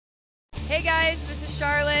Hey guys, this is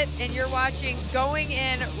Charlotte, and you're watching Going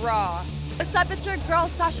In Raw. What's up, it's your girl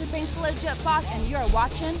Sasha Banks, the legit boss, and you're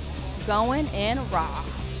watching Going In Raw.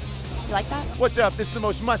 You like that? What's up? This is the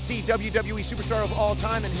most must-see WWE superstar of all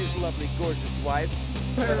time and his lovely, gorgeous wife,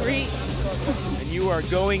 Marie. and you are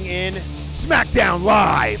going in SmackDown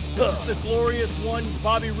Live. This is the glorious one,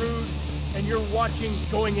 Bobby Roode, and you're watching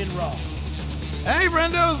Going In Raw. Hey,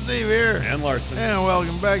 friendo, Steve here. And Larson. And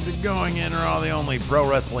welcome back to Going In Raw, the only pro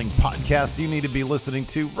wrestling podcast you need to be listening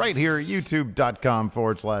to right here at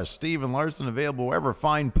youtube.com/Steve and Larson, available wherever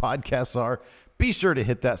fine podcasts are. Be sure to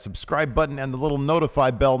hit that subscribe button and the little notify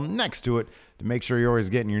bell next to it to make sure you're always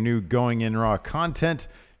getting your new Going In Raw content.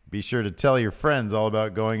 Be sure to tell your friends all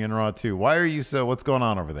about Going In Raw, too. Why are you so... What's going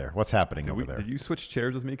on over there? What's happening over there? Did you switch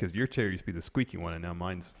chairs with me? Because your chair used to be the squeaky one, and now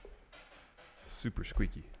mine's super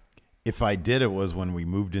squeaky. If I did, it was when we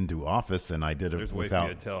moved into office, and I did it There's without... There's a way for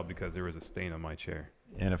you to tell because there was a stain on my chair.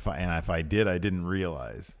 And if I did, I didn't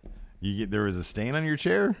realize. There was a stain on your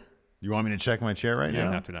chair? You want me to check my chair right now? You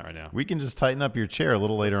don't have to, not right now. We can just tighten up your chair a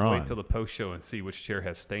little later on. Wait till the post show and see which chair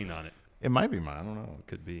has stain on it. It might be mine. I don't know. It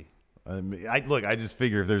could be. I just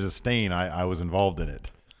figure if there's a stain, I was involved in it.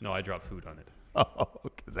 No, I dropped food on it. Oh,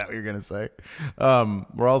 is that what you're going to say?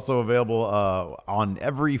 We're also available on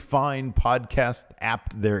every fine podcast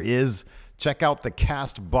app there is. Check out the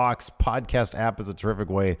CastBox podcast app. It's a terrific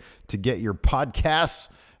way to get your podcasts.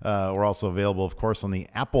 We're also available, of course, on the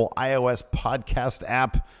Apple iOS podcast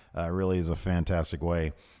app. Really is a fantastic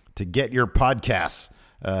way to get your podcasts.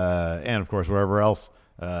 And, of course, wherever else.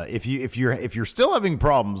 If you're still having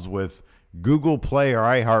problems with Google Play or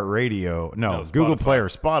iHeartRadio, no, Google Play or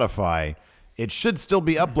Spotify, it should still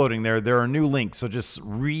be uploading there. There are new links, so just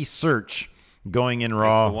research Going In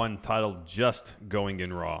Raw. It's the one titled just Going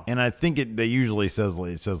In Raw. And I think they usually says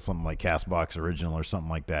something like CastBox Original or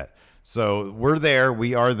something like that. So we're there.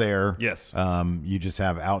 We are there. Yes. You just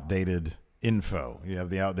have outdated info. You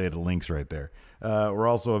have the outdated links right there. We're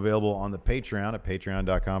also available on the Patreon at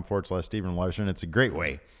patreon.com/Stephen Larson. It's a great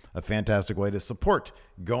way, a fantastic way to support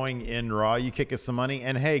Going In Raw. You kick us some money,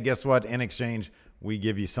 and hey, guess what? In exchange, we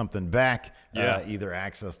give you something back, either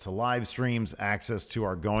access to live streams, access to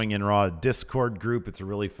our Going In Raw Discord group. It's a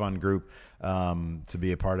really fun group to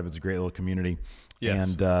be a part of. It's a great little community. Yes.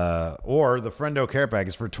 And or the Friendo Care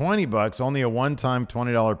Package for $20, only a one-time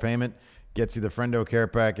 $20 payment. Gets you the Friendo Care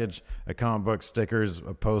Package, a comic book, stickers,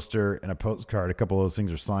 a poster, and a postcard. A couple of those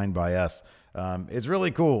things are signed by us. It's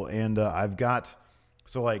really cool. And I've got,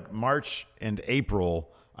 so like March and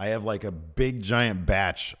April, I have like a big giant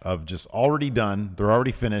batch of just already done. They're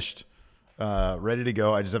already finished, ready to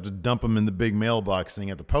go. I just have to dump them in the big mailbox thing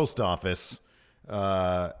at the post office.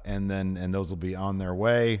 And those will be on their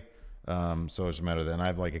way. So it's a matter of that. And I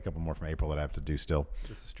have like a couple more from April that I have to do still.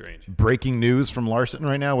 This is strange. Breaking news from Larson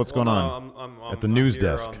right now. What's going on at the news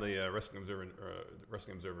desk? On the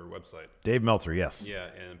Wrestling Observer website. Dave Meltzer, yes. Yeah,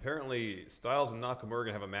 and apparently Styles and Nakamura are going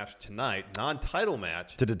to have a match tonight, non-title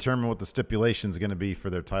match. To determine what the stipulation is going to be for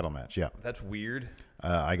their title match, yeah. That's weird.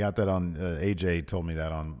 I got that on, AJ told me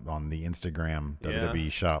that on the Instagram WWE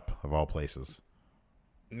shop of all places.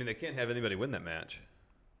 I mean, they can't have anybody win that match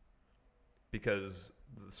because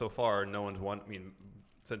so far no one's won. I mean,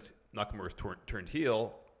 since Nakamura's turned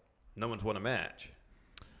heel, no one's won a match.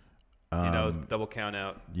 It's double count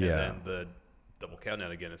out, and then the double count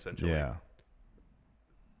out again, essentially. Yeah.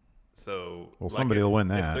 So, somebody will win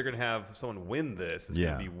that. If they're going to have someone win this, it's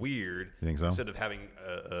going to be weird. You think so? Instead of having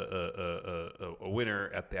a winner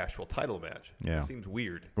at the actual title match. Yeah. It seems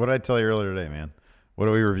weird. What did I tell you earlier today, man? What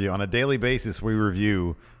do we review? On a daily basis, we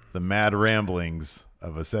review the mad ramblings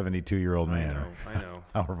of a 72-year-old man. I know.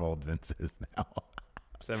 However old Vince is now.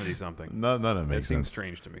 70-something. None of it makes sense. Seems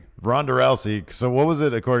strange to me. Ronda Rousey. So what was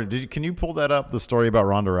it according? Can you pull that up? The story about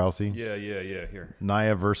Ronda Rousey. Yeah. Here.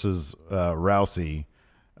 Nia versus Rousey.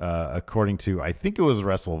 According to, I think it was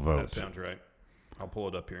WrestleVote. That sounds right. I'll pull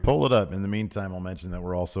it up here. Pull it up. In the meantime, I'll mention that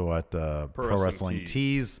we're also at Pro Wrestling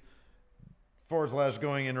Tees.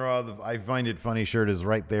 /Going In Raw. The I Find It Funny shirt is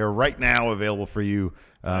right there, right now, available for you.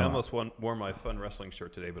 I almost wore my fun wrestling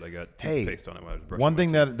shirt today, but I got toothpaste on it when I was brushing one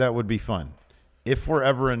thing my teeth. that would be fun, if we're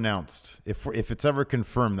ever announced, if it's ever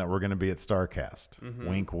confirmed that we're going to be at StarCast,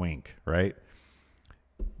 wink, wink, right?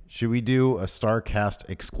 Should we do a StarCast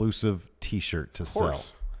exclusive T-shirt to sell?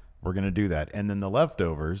 We're going to do that. And then the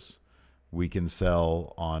leftovers we can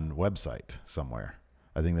sell on website somewhere.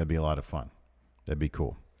 I think that'd be a lot of fun. That'd be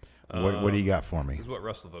cool. What do you got for me? This is what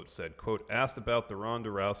WrestleVote said. Quote, asked about the Ronda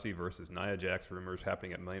Rousey versus Nia Jax rumors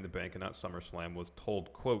happening at Money in the Bank and not SummerSlam, was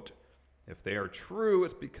told, quote, if they are true,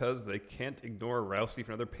 it's because they can't ignore Rousey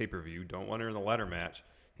for another pay-per-view, don't want her in the ladder match,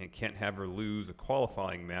 and can't have her lose a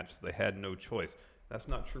qualifying match. So they had no choice. That's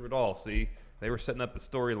not true at all. See, they were setting up a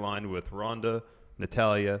storyline with Ronda,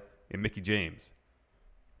 Natalya, and Mickie James.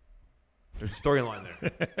 There's a storyline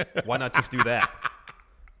there. Why not just do that?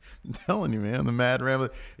 I'm telling you, man, the Mad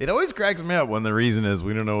Rambler. It always cracks me up when the reason is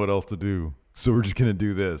we don't know what else to do, so we're just going to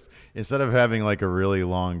do this. Instead of having like a really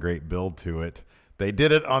long, great build to it, they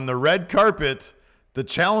did it on the red carpet. The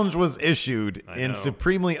challenge was issued in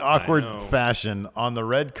supremely awkward fashion on the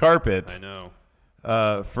red carpet. I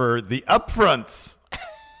know. For the upfronts.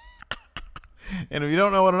 And if you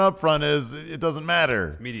don't know what an upfront is, it doesn't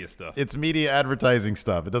matter. It's media stuff. It's media advertising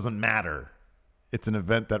stuff. It doesn't matter. It's an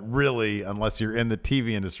event that really, unless you're in the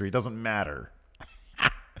TV industry, doesn't matter.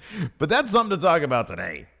 But that's something to talk about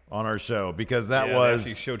today on our show, because that they was...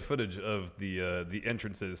 actually showed footage of the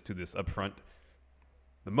entrances to this upfront.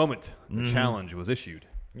 The moment the challenge was issued.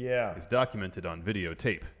 Yeah. It's documented on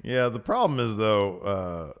videotape. Yeah, the problem is,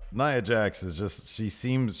 though, Nia Jax is just...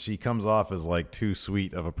 She comes off as, like, too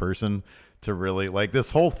sweet of a person to really... Like,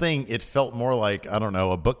 this whole thing, it felt more like, I don't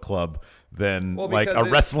know, a book club than, like, a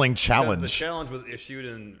wrestling challenge. The challenge was issued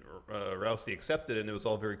and Rousey accepted, and it was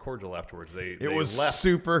all very cordial afterwards. It was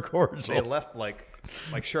super cordial. They left like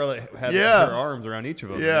Charlotte had her arms around each of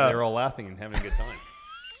them. Yeah. And they were all laughing and having a good time.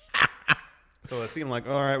 So it seemed like,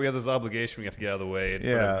 all right, we have this obligation we have to get out of the way.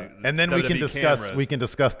 And then we can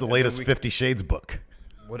discuss the latest 50 Shades book.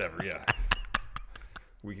 Whatever, yeah.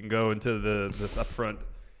 We can go into this upfront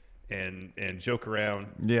and joke around.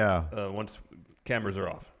 Yeah. Once cameras are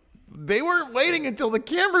off. They weren't waiting until the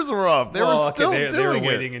cameras were off. They were still doing it. They were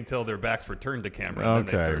waiting until their backs were turned to camera, and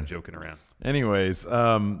then they started joking around. Anyways,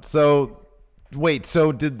 so wait,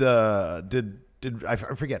 so did I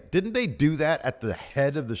forget? Didn't they do that at the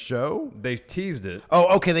head of the show? They teased it.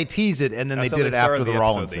 Oh, okay, they teased it, and then they did it after the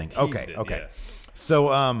Rollins thing. Okay. Yeah. So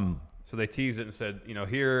so they teased it and said,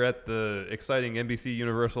 here at the exciting NBC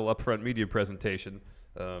Universal upfront media presentation,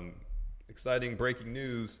 exciting breaking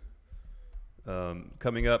news.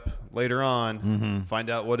 Coming up later on,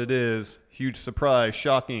 find out what it is. Huge surprise,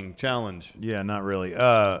 shocking challenge. Yeah, not really. We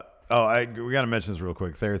got to mention this real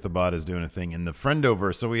quick. Therthabot is doing a thing in the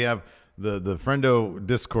Friendoverse. So we have the Friendo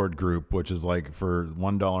Discord group, which is like for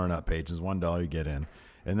 $1 and up pages, $1 you get in.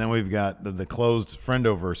 And then we've got the closed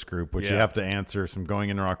Friendoverse group, which you have to answer some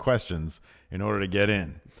going into our questions in order to get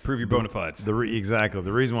in. Prove your bona fides. Exactly.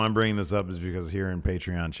 The reason why I'm bringing this up is because here in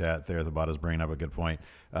Patreon chat, Therthabot is bringing up a good point.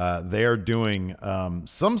 They are doing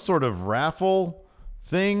some sort of raffle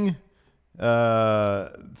thing.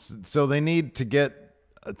 So they need to get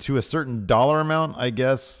to a certain dollar amount, I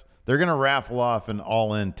guess. They're going to raffle off an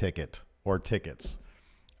all-in ticket or tickets.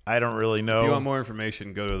 I don't really know. If you want more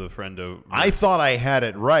information, go to the Friendo. I thought I had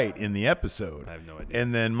it right in the episode. I have no idea.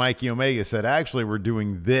 And then Mikey Omega said, actually, we're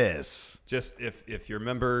doing this. Just if you're a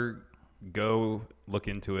member, go look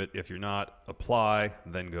into it. If you're not, apply,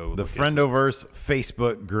 then go The Friendoverse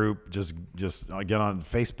Facebook group. Just get on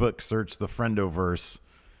Facebook, search the Friendoverse,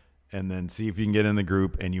 and then see if you can get in the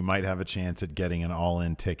group, and you might have a chance at getting an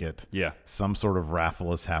all-in ticket. Yeah. Some sort of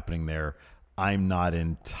raffle is happening there. I'm not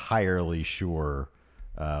entirely sure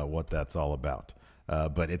what that's all about.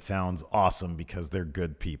 But it sounds awesome because they're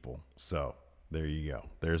good people. So there you go.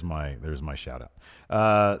 There's my shout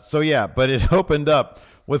out. So yeah, but it opened up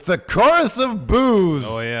with the chorus of boos.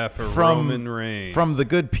 Oh yeah, from Roman Reigns. From the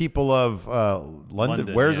good people of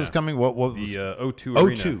London. Where is this coming? What was the O2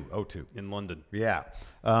 Arena O2 in London? Yeah.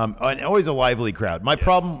 And always a lively crowd. My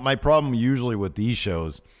problem usually with these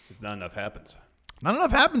shows is not enough happens. Not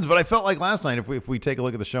enough happens, but I felt like last night, if we take a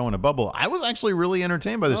look at the show in a bubble, I was actually really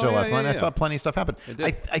entertained by the show last night. I thought plenty of stuff happened.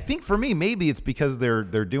 I think for me, maybe it's because they're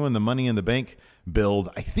doing the Money in the Bank build,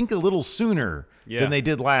 I think a little sooner than they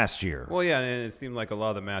did last year. Well, yeah, and it seemed like a lot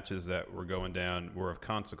of the matches that were going down were of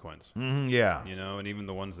consequence. Yeah. And even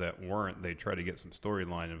the ones that weren't, they try to get some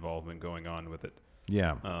storyline involvement going on with it.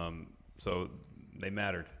 Yeah. So they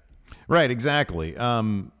mattered. Right, exactly.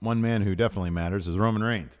 One man who definitely matters is Roman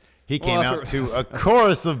Reigns. He came out to a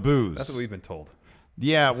chorus of boos. That's what we've been told.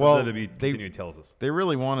 Yeah, that's well, what WWE tells us. They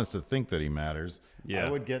really want us to think that he matters. Yeah. I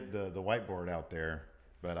would get the whiteboard out there,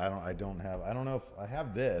 but I don't know if I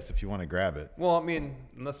have this. If you want to grab it. Well, I mean,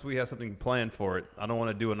 unless we have something planned for it, I don't want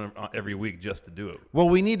to do it every week just to do it. Well,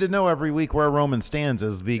 we need to know every week where Roman stands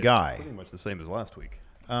as the guy. Pretty much the same as last week.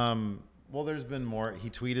 Well, there's been more. He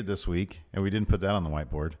tweeted this week, and we didn't put that on the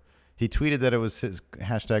whiteboard. He tweeted that it was his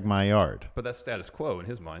hashtag my yard. But that's status quo in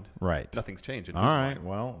his mind. Right. Nothing's changed in his mind. All right.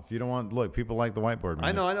 Well, if you don't want, look, people like the whiteboard. Man.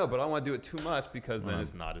 I know, but I don't want to do it too much because then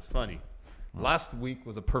it's not as funny. Last week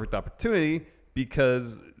was a perfect opportunity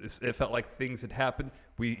because it felt like things had happened.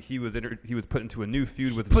 He was put into a new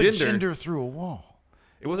feud with Jinder. Put Jinder through a wall.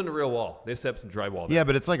 It wasn't a real wall. They set up some drywall there. Yeah,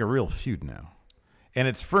 but it's like a real feud now. And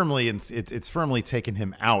it's firmly taken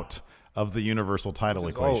him out of the Universal title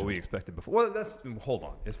equation. Oh, we expected before. Well, hold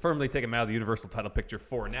on. It's firmly taken him out of the Universal title picture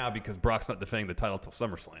for now because Brock's not defending the title till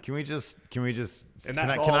SummerSlam. Can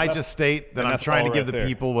And I just state that I'm trying to give the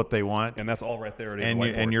people what they want? And that's all right there.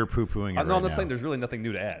 And you're poo-pooing it. No, I'm not just saying there's really nothing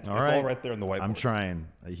new to add. All it's right. all right there in the whiteboard. I'm trying.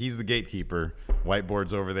 He's the gatekeeper.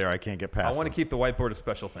 Whiteboard's over there. I can't get past. I want to keep the whiteboard a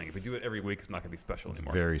special thing. If we do it every week, it's not going to be special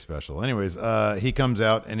anymore. Very special. Anyways, he comes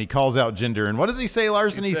out and he calls out Jinder. And what does he say,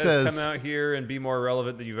 Larson? He says, "Come out here and be more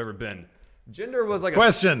relevant than you've ever been." Jinder was like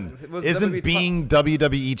question. Isn't being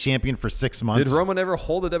WWE champion for 6 months? Did Roman ever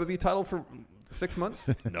hold a WWE title for 6 months?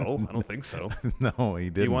 No, I don't think so. No, he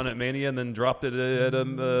didn't. He won at Mania and then dropped it at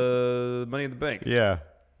Money in the Bank. Yeah.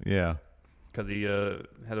 Because he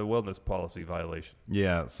had a wellness policy violation.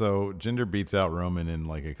 Yeah, so Jinder beats out Roman in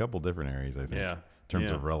like a couple different areas, I think. Yeah. In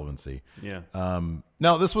terms of relevancy. Yeah.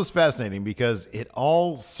 No, this was fascinating because it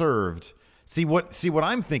all served. See what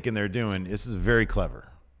I'm thinking they're doing. This is very clever.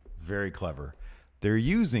 Very clever. They're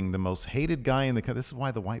using the most hated guy in the country. This is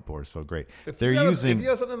why the whiteboard is so great. If you have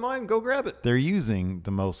something in mind, go grab it. They're using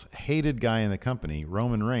the most hated guy in the company,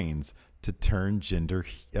 Roman Reigns, to turn Jinder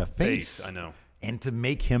face. I know. And to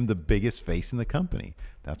make him the biggest face in the company.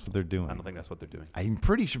 That's what they're doing. I don't think that's what they're doing. I'm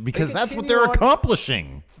pretty sure because that's what they're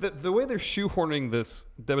accomplishing. The way they're shoehorning this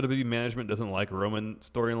WWE management doesn't like Roman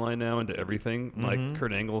storyline now into everything. Mm-hmm. Like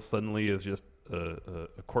Kurt Angle suddenly is just a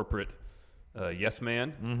corporate yes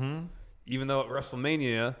man. Mm-hmm. Even though at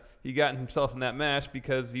WrestleMania he got himself in that match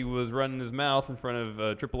because he was running his mouth in front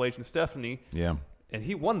of Triple H and Stephanie. Yeah. And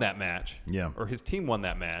he won that match. Yeah. Or his team won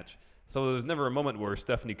that match. So there was never a moment where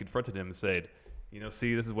Stephanie confronted him and said,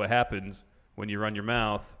 see, this is what happens when you run your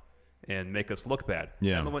mouth and make us look bad.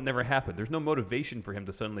 Yeah. That moment never happened. There's no motivation for him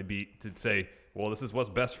to suddenly to say, well, this is what's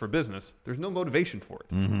best for business. There's no motivation for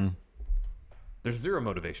it. Mm-hmm. There's zero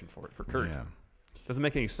motivation for it, for Kurt. Yeah. Doesn't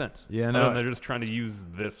make any sense. Yeah, no. They're just trying to use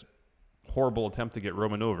this horrible attempt to get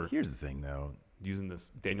Roman over. Here's the thing, though. Using this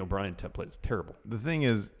Daniel Bryan template is terrible. The thing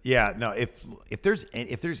is, if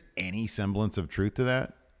there's any semblance of truth to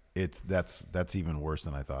that, that's even worse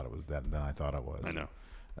than I thought it was. Than I thought it was. I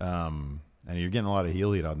know. And you're getting a lot of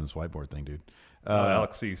heel heat on this whiteboard thing, dude.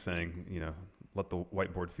 Alex C saying, let the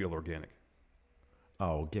whiteboard feel organic.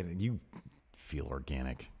 Oh, get it. You feel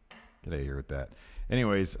organic. Get out of here with that.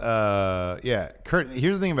 Anyways, Kurt.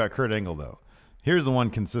 Here's the thing about Kurt Angle, though. Here's the one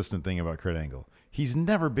consistent thing about Kurt Angle. He's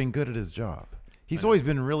never been good at his job. He's always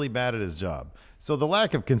been really bad at his job. So the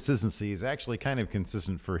lack of consistency is actually kind of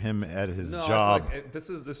consistent for him at his job. I feel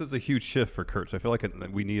like this is a huge shift for Kurt. So I feel like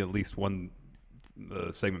we need at least one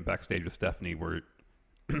segment backstage with Stephanie where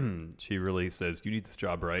she really says, "You need this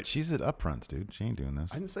job right." She's at upfronts, dude. She ain't doing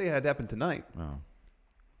this. I didn't say it had happened tonight. Oh.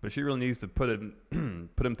 But she really needs to put him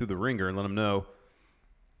through the ringer and let him know,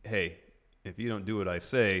 hey, if you don't do what I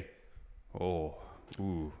say,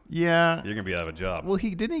 yeah, you're gonna be out of a job. Well,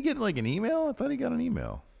 didn't he get like an email? I thought he got an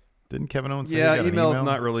email. Didn't Kevin Owens say he got an email email? is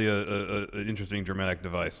not really an interesting dramatic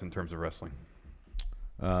device in terms of wrestling.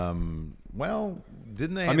 Well,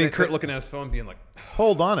 didn't they? I mean, Kurt looking at his phone, being like,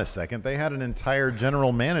 "Hold on a second. They had an entire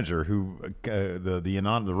general manager who,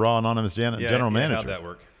 the Raw anonymous general manager. How'd that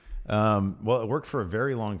work? Well, it worked for a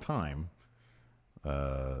very long time.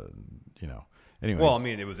 Anyways. Well, I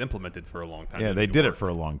mean, it was implemented for a long time. Yeah, they did it for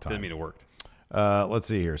a long time. Didn't mean it worked. Let's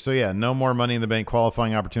see here. So yeah, no more Money in the Bank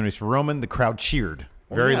qualifying opportunities for Roman. The crowd cheered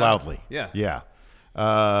very loudly. Yeah.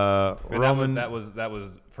 Roman. That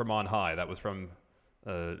was from on high. That was from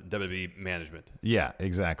WWE management. Yeah,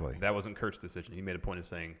 exactly. That wasn't Kurt's decision. He made a point of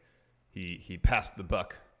saying he passed the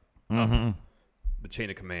buck up the chain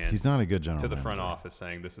of command. He's not a good general to the manager. front office,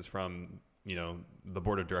 saying this is from the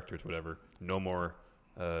board of directors, whatever. No more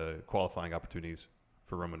qualifying opportunities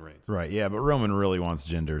for Roman Reigns. Right. Yeah, but Roman really wants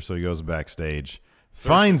Jinder, so he goes backstage,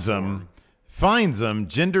 finds him.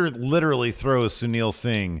 Jinder literally throws Sunil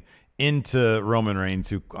Singh into Roman Reigns,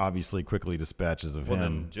 who obviously quickly dispatches of him.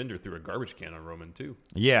 Then Jinder threw a garbage can on Roman too.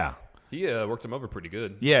 Yeah. He worked him over pretty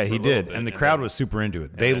good. Yeah, he did, and the crowd was super into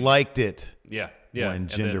it. They liked it. Yeah. When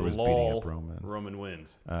Jinder was beating up Roman. Roman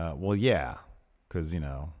wins. Well, yeah, because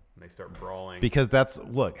they start brawling. Because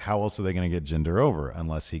how else are they going to get Jinder over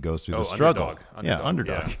unless he goes through the struggle?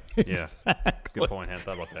 Underdog. Yeah. That's a good point. I hadn't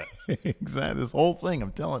thought about that. Exactly. This whole thing,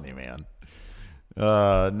 I'm telling you, man.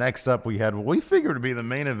 Next up, we had what we figured to be the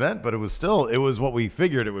main event, but it was what we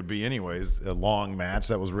figured it would be anyways. A long match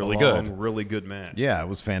that was really good. Really good match. Yeah, it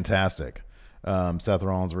was fantastic. Seth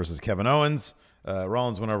Rollins versus Kevin Owens.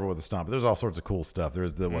 Rollins went over with a stomp. There's all sorts of cool stuff.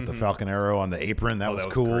 There's the Falcon Arrow on the apron. That was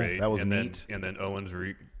cool. Great. That was neat. And then Owens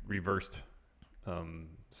reversed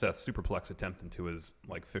Seth's superplex attempt into his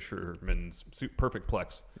like fisherman's perfect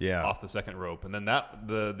plex off the second rope, and then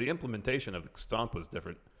the implementation of the stomp was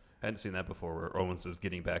different. I hadn't seen that before, where Owens is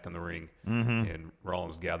getting back in the ring, and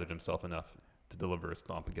Rollins gathered himself enough to deliver a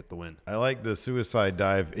stomp and get the win. I like the suicide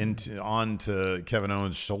dive onto Kevin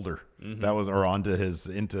Owens' shoulder. That was, or onto his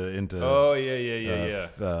into. Oh yeah.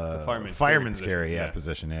 The fireman's carry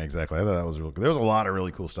position. Yeah, exactly. I thought that was real good. There was a lot of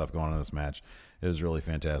really cool stuff going on in this match. It was really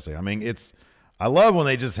fantastic. I mean, I love when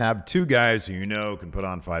they just have two guys who can put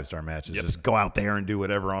on 5-star matches. Just go out there and do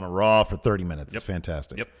whatever on a Raw for 30 minutes. It's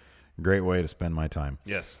fantastic. Yep. Great way to spend my time.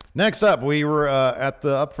 Yes. Next up, we were at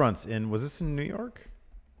the Upfronts was this in New York?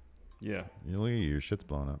 Yeah. Your shit's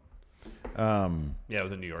blown up. Yeah, it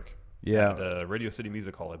was in New York. Yeah. At Radio City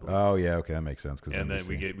Music Hall, I believe. Oh, yeah. Okay, that makes sense. And then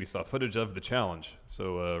we saw footage of the challenge.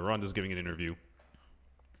 So Ronda's giving an interview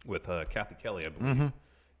with Kathy Kelly, I believe,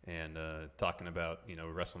 and talking about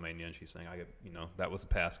WrestleMania, and she's saying, that was the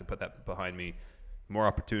past. I put that behind me. More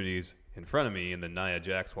opportunities in front of me. And then Nia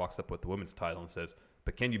Jax walks up with the women's title and says,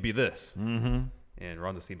 "But can you be this?" And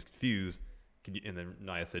Ronda seems confused. And then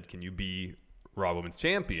Nia said, "Can you be Raw Women's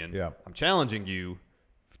Champion? Yeah. I'm challenging you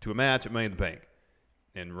to a match at Money in the Bank."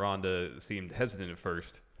 And Ronda seemed hesitant at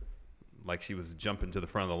first, like she was jumping to the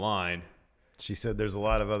front of the line. She said, "There's a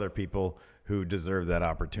lot of other people who deserve that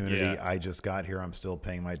opportunity. I just got here. I'm still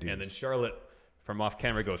paying my dues." And then Charlotte from off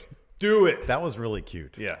camera goes, "Do it." That was really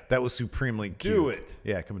cute. Yeah. That was supremely cute. Do it.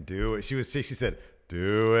 Yeah, come on, do it. She said,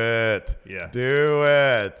 "Do it." Yeah. Do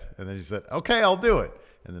it. And then she said, "Okay, I'll do it."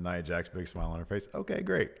 And then Nia Jax, big smile on her face. Okay,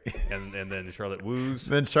 great. And then Charlotte woos.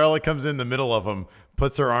 Then Charlotte comes in the middle of them,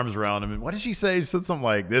 puts her arms around him, and what did she say? She said something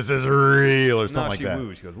like, "This is real," or something like that. She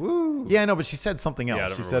woos. She goes, "Woo." Yeah, no, but she said something else. Yeah, I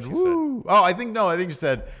don't she remember said, what she "Woo." Oh, I think she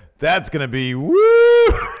said, "That's going to be woo."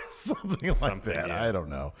 something like that. Yeah. I don't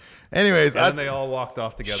know. Anyways, and then they all walked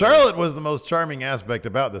off together. Charlotte was the most charming aspect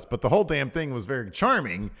about this, but the whole damn thing was very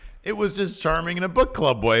charming. It was just charming in a book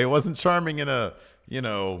club way. It wasn't charming in a,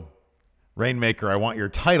 Rainmaker, I want your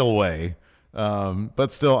title way.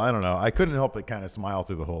 But still, I don't know. I couldn't help but kind of smile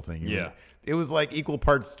through the whole thing. It was like equal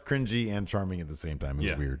parts cringy and charming at the same time.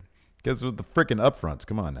 It was weird. Because with the freaking Upfronts,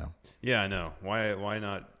 come on now. Yeah, I know. Why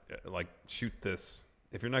not shoot this?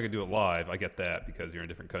 If you're not going to do it live, I get that because you're in a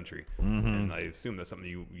different country. And I assume that's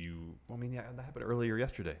something that happened earlier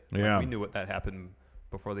yesterday. Yeah. We knew what that happened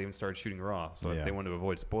before they even started shooting Raw. So if they wanted to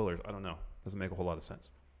avoid spoilers, I don't know. Doesn't make a whole lot of sense.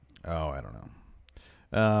 Oh, I don't know.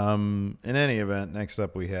 In any event, next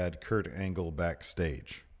up we had Kurt Angle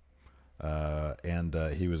backstage. And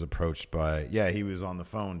he was approached by, he was on the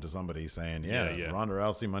phone to somebody saying, Ronda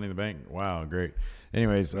Rousey, Money in the Bank. Wow, great.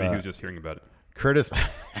 Anyways. He was just hearing about it. Curtis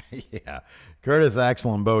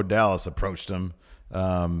Axel and Bo Dallas approached him,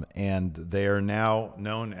 and they are now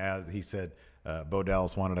known as, he said, Bo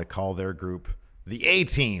Dallas wanted to call their group the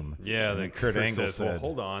A-Team. Yeah, then Kurt Angle says, said, well,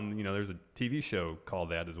 hold on, there's a TV show called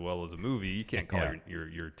that as well as a movie. You can't call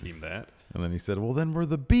your team that. And then he said, well, then we're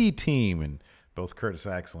the B-Team. And both Curtis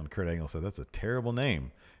Axel and Kurt Angle said, that's a terrible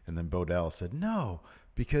name. And then Bo Dallas said, no,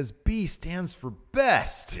 because B stands for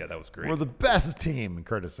best. Yeah, that was great. We're the best team. And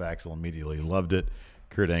Curtis Axel immediately loved it.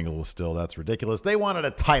 Kurt Angle was still, that's ridiculous. They wanted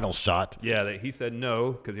a title shot. Yeah, he said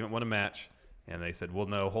no because he didn't want a match. And they said, well,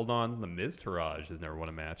 no, hold on. The Miz Taraj has never won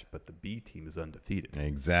a match, but the B team is undefeated.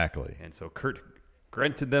 Exactly. And so Kurt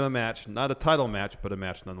granted them a match, not a title match, but a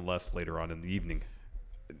match nonetheless later on in the evening.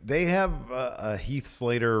 They have a Heath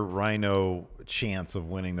Slater Rhino chance of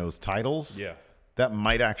winning those titles. Yeah. That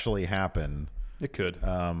might actually happen. It could.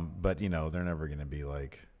 But, they're never going to be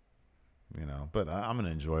like, but I'm going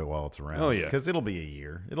to enjoy it while it's around. Oh, yeah. Because it'll be a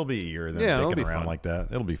year. It'll be a year of them dicking around fun. like that.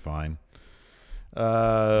 It'll be fine.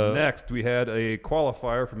 Next, we had a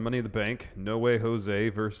qualifier for Money in the Bank. No Way Jose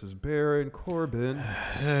versus Baron Corbin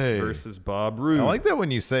versus Bob Roode. I like that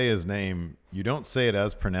when you say his name, you don't say it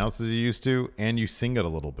as pronounced as you used to, and you sing it a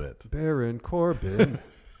little bit. Baron Corbin.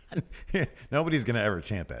 Nobody's going to ever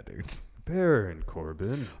chant that, dude. Baron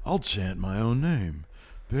Corbin. I'll chant my own name.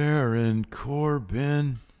 Baron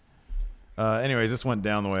Corbin. Anyways, this went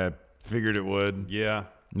down the way I figured it would. Yeah.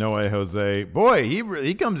 No Way Jose. Boy,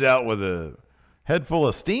 he comes out with a head full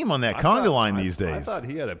of steam on that conga line these days. I thought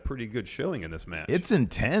he had a pretty good showing in this match. It's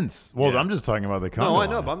intense. Well, I'm just talking about the conga line.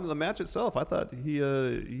 No, I know, but the match itself, I thought he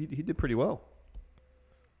did pretty well.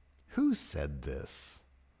 Who said this?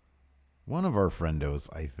 One of our friendos,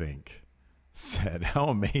 I think, said how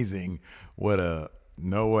amazing would a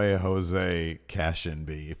No Way Jose cash-in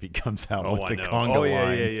be if he comes out with the conga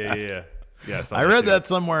line. Yeah. I read that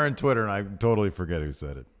somewhere on Twitter, and I totally forget who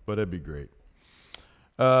said it, but it'd be great.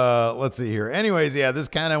 Let's see here. Anyways, yeah, this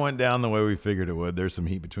kind of went down the way we figured it would. There's some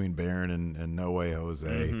heat between Baron and No Way Jose,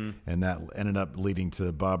 and that ended up leading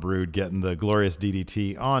to Bob Roode getting the glorious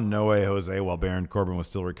DDT on No Way Jose while Baron Corbin was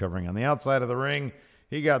still recovering on the outside of the ring.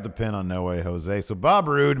 He got the pin on No Way Jose. So Bob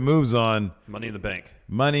Roode moves on. Money in the Bank.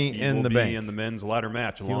 Money He in will the be bank. in the men's ladder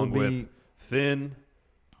match along with Finn,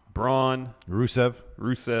 Braun,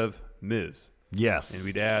 Rusev, Miz. Yes. And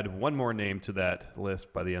we'd add one more name to that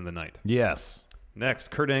list by the end of the night. Yes.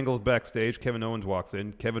 Next, Kurt Angle's backstage. Kevin Owens walks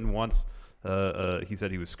in. Kevin wants, he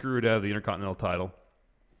said he was screwed out of the Intercontinental title.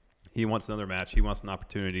 He wants another match. He wants an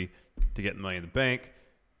opportunity to get Money in the Bank.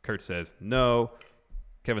 Kurt says no.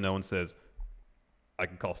 Kevin Owens says, I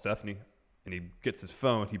can call Stephanie. And he gets his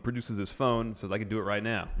phone. He produces his phone and says, I can do it right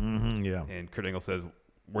now. Yeah. And Kurt Angle says,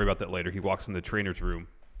 worry about that later. He walks in the trainer's room,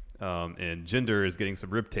 and Jinder is getting some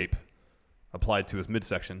rib tape applied to his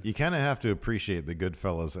midsection. You kind of have to appreciate the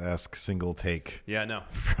Goodfellas-esque single take. Yeah, I know.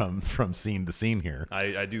 From scene to scene here.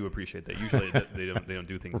 I do appreciate that. Usually they don't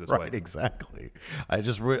do things this Right, way. exactly.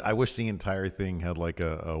 I wish the entire thing had like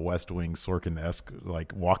a West Wing Sorkin-esque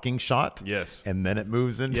like walking shot. Yes. And then it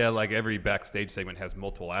moves into... Yeah, like every backstage segment has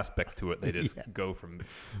multiple aspects to it. They just go from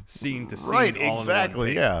scene to scene. Right, all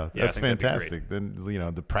exactly. In one Yeah, take. that's I think that'd be fantastic.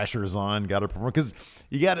 Then the pressure's on. Got to perform because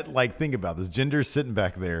you got to like think about this. Jinder's sitting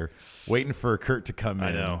back there waiting for Kurt to come in.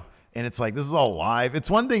 I know. And it's like this is all live. It's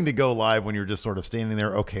one thing to go live when you're just sort of standing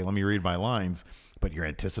there. Okay, let me read my lines, but you're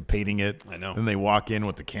anticipating it. I know. Then they walk in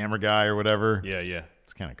with the camera guy or whatever. Yeah, yeah.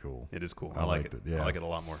 It's kind of cool. It is cool. I I like liked it. it, yeah. I like it a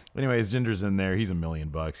lot more. Anyways, Jinder's in there. He's $1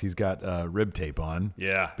 million. He's got rib tape on.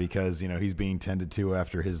 Yeah. Because he's being tended to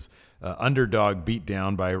after his underdog beat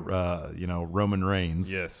down by Roman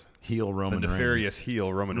Reigns. Yes. Heel Roman The nefarious Reigns.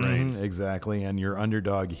 heel Roman Reigns. Exactly. And your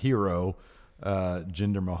underdog hero,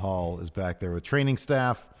 Jinder Mahal, is back there with training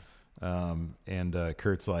staff. And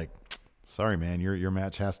Kurt's like, sorry, man, your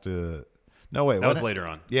match has to. No, wait. That was later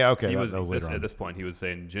on. Yeah, okay. He That was was later on. At this point, he was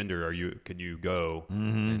saying, Jinder, can you go?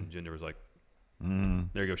 And Jinder was like,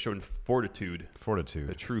 there you go, showing fortitude.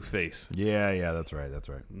 A true face. Yeah, that's right.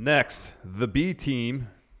 Next, the B team,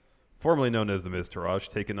 formerly known as the Miztourage,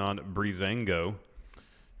 taking on Breezango.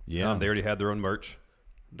 Yeah. They already had their own merch.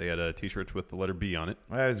 They had T-shirts with the letter B on it.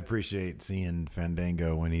 I always appreciate seeing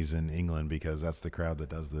Fandango when he's in England because that's the crowd that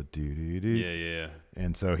does the do-do-do. Yeah.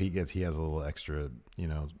 And so he has a little extra,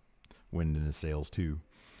 wind in his sails too.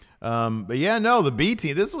 But yeah, no, the B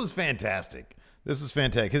team, this was fantastic.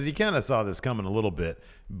 Because you kind of saw this coming a little bit,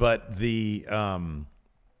 but the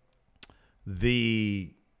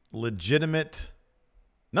legitimate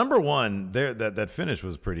number one there, that finish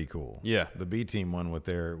was pretty cool. Yeah. The B team won with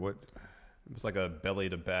their what? It was like a belly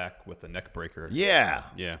to back with a neck breaker. Yeah.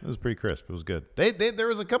 It was pretty crisp. It was good. There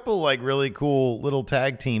was a couple like really cool little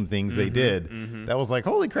tag team things they did that was like,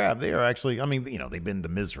 holy crap, they are actually. I mean, they've been the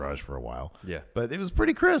Miztourage for a while. Yeah. But it was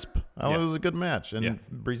pretty crisp. I thought Yeah. it was a good match, and Yeah.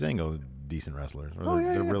 Breezango, decent wrestlers.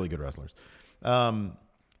 They're really good wrestlers.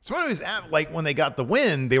 So anyways, when they got the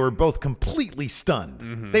win, they were both completely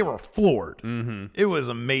stunned. They were floored. It was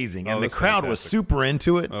amazing, and the crowd was super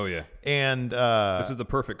into it. Oh yeah. And this is the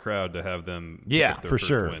perfect crowd to have them. yeah, get their for first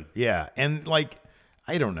sure. win. Yeah, and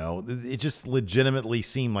I don't know, it just legitimately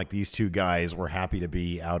seemed like these two guys were happy to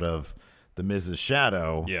be out of the Miz's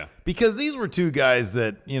shadow. Yeah. Because these were two guys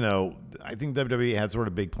that, I think WWE had sort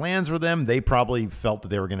of big plans for them. They probably felt that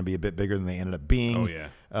they were going to be a bit bigger than they ended up being. Oh, yeah.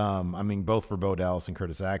 Both for Bo Dallas and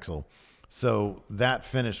Curtis Axel. So that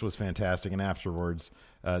finish was fantastic. And afterwards,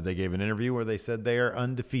 they gave an interview where they said they are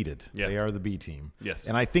undefeated. Yeah. They are the B team. Yes.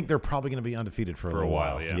 And I think they're probably going to be undefeated for a little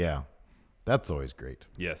while. Yeah. Yeah. That's always great.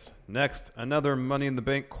 Yes. Next, another Money in the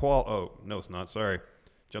Bank Oh, no, it's not. Sorry.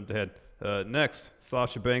 Jumped ahead. Next,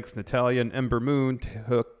 Sasha Banks, Natalya, and Ember Moon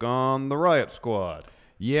took on the Riot Squad.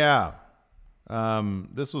 Yeah.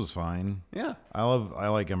 This was fine. Yeah. I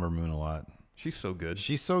like Ember Moon a lot. She's so good.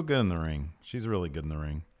 She's so good in the ring. She's really good in the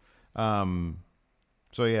ring.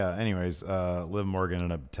 So yeah, anyways, Liv Morgan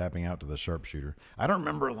ended up tapping out to the sharpshooter. I don't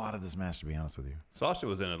remember a lot of this match, to be honest with you. Sasha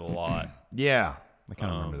was in it a lot. Yeah. I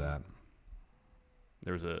kind of remember that.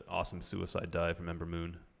 There was an awesome suicide dive from Ember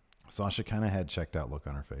Moon. Sasha kind of had checked out look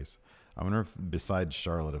on her face. I wonder if besides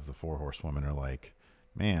Charlotte, if the four horsewomen are like,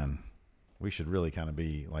 man, we should really kind of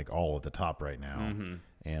be like all at the top right now.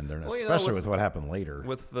 And they're especially with what happened later.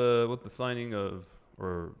 With the signing of,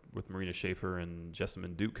 or with Marina Shafir and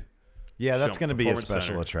Jessamine Duke. Yeah, that's going to be a Performance special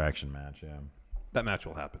Center. attraction match. Yeah. That match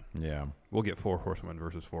will happen. Yeah. We'll get 4 horsewomen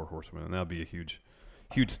versus 4 horsewomen, and that'll be a huge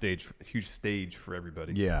huge stage for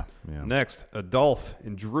everybody. Yeah. Next, a Dolph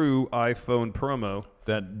and Drew iPhone promo.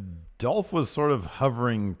 That Dolph was sort of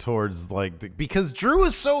hovering towards because Drew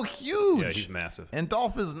is so huge. Yeah, he's massive. And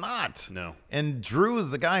Dolph is not. No. And Drew is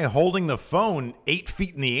the guy holding the phone 8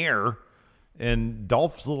 feet in the air, and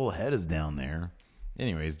Dolph's little head is down there.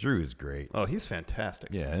 Anyways, Drew is great. Oh, he's fantastic.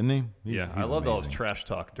 Yeah, isn't he? He's I loved all his amazing. trash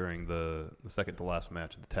talk during the second to last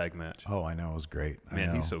match, the tag match. Oh, I know, it was great.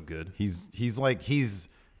 Man, he's so good. He's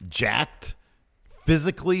jacked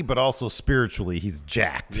physically, but also spiritually. He's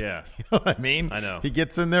jacked. Yeah. You know what I mean? I know. He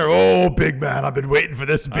gets in there. Oh, big man! I've been waiting for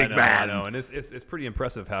this big man. I know, and it's pretty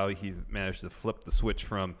impressive how he managed to flip the switch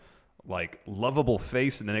from lovable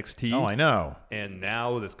face in NXT. Oh, I know. And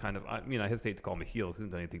now this kind of, I hesitate to call him a heel because he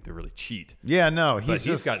doesn't do anything to really cheat. Yeah, no,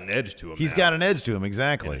 He's got an edge to him. He's now. got an edge to him,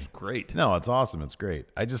 exactly. And it's great. No, it's awesome. It's great.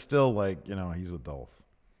 I just still he's with Dolph.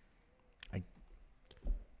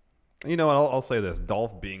 You know what? I'll say this: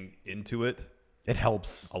 Dolph being into it, it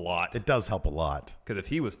helps a lot. It does help a lot. Because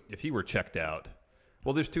if he were checked out,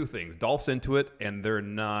 well, there's two things: Dolph's into it, and they're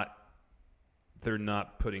not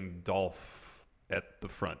putting Dolph at the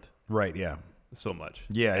front. Right. Yeah. So much.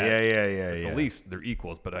 Yeah. At the least, they're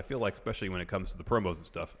equals. But I feel like, especially when it comes to the promos and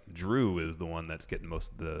stuff, Drew is the one that's getting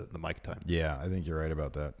most of the mic time. Yeah, I think you're right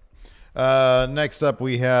about that. Next up,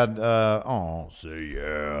 we had say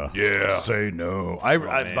yeah, say no. By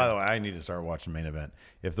the way, I need to start watching Main Event.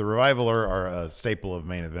 If the Revival are a staple of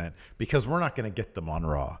Main Event, because we're not going to get them on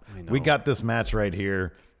Raw. We got this match right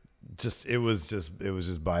here. It was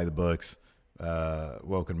just by the books.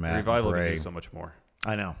 Woken Matt, Revival Bray. can do so much more.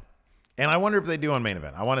 I know. And I wonder if they do on Main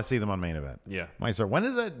Event. I want to see them on Main Event. Yeah. When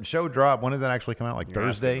does that show drop? When does that actually come out? You're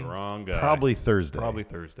Thursday? asking the wrong guy. Probably Thursday.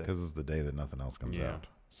 Because it's the day that nothing else comes out.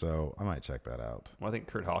 So I might check that out. Well, I think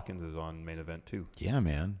Kurt Hawkins is on Main Event too. Yeah,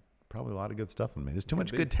 man. Probably a lot of good stuff in me. There's too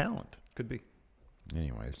much good talent. Could be.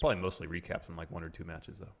 Anyways. It's probably mostly recaps on 1 or 2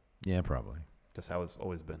 matches though. Yeah, probably. Just how it's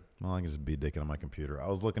always been. Well, I can just be dicking on my computer. I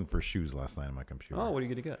was looking for shoes last night on my computer. Oh, what are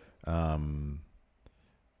you going to get?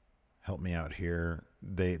 Help me out here.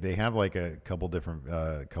 They have a couple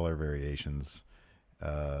different color variations.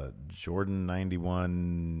 Jordan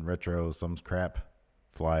 91 retro, some crap.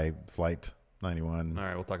 Flight 91. All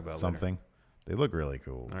right, we'll talk about something. Later. They look really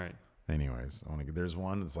cool. All right. Anyways, there's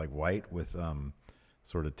one that's white with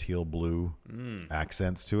sort of teal blue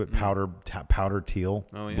accents to it. Powder teal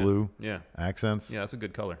blue accents. Yeah, that's a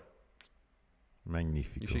good color.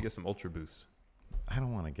 Magnifico. You should get some Ultra Boosts. I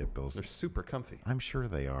don't want to get those. They're super comfy. I'm sure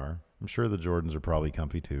they are. I'm sure the Jordans are probably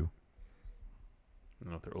comfy too. I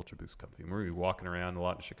don't know if they're Ultra Boost comfy. We're going to be walking around a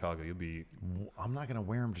lot in Chicago. I'm not going to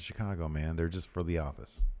wear them to Chicago, man. They're just for the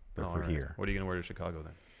office. They're for here. What are you going to wear to Chicago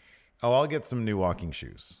then? Oh, I'll get some new walking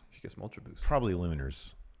shoes. You should get some Ultra Boosts. Probably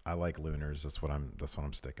Lunars. I like Lunars. That's what I'm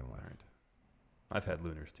sticking with. All right. I've had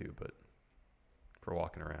Lunars too, but for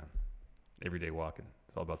walking around, everyday walking,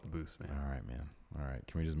 it's all about the boost, man. All right, man. All right.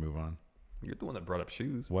 Can we just move on? You're the one that brought up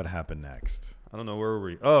shoes. What happened next? I don't know. Where were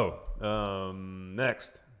we? Oh,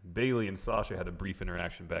 next. Bailey and Sasha had a brief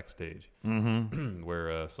interaction backstage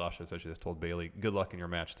where Sasha essentially just told Bailey, good luck in your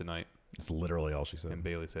match tonight. That's literally all she said. And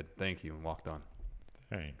Bailey said, thank you, and walked on.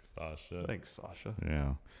 Thanks, Sasha. Thanks, Sasha.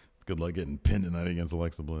 Yeah. Good luck getting pinned tonight against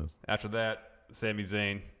Alexa Bliss. After that, Sami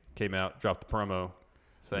Zayn came out, dropped the promo,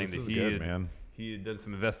 saying that he had done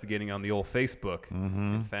some investigating on the old Facebook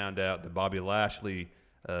and found out that Bobby Lashley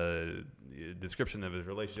description of his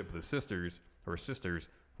relationship with his sisters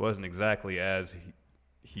wasn't exactly as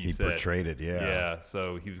he said. Portrayed it, yeah.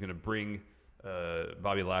 So he was going to bring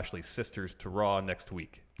Bobby Lashley's sisters to Raw next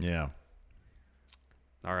week. Yeah.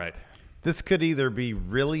 All right. This could either be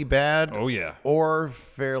really bad or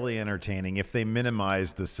fairly entertaining if they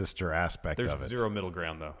minimize the sister aspect of it. There's zero middle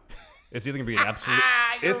ground, though. It's either going to be an absolute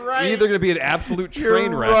either going to be an absolute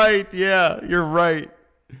train wreck. You're right. Yeah, you're right.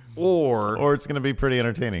 Or it's going to be pretty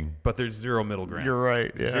entertaining. But there's zero middle ground. You're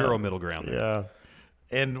right. Yeah. Zero middle ground. Yeah.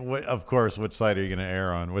 And of course, which side are you going to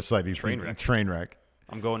err on? Which side do you think? Train wreck.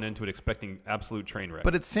 I'm going into it expecting absolute train wreck.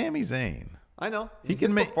 But it's Sami Zayn. I know. His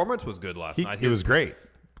performance was good last night. It was great.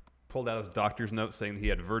 Pulled out his doctor's note saying he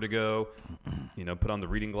had vertigo. Put on the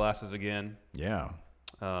reading glasses again. Yeah.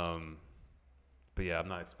 But yeah, I'm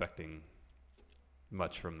not expecting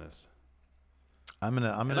much from this. I'm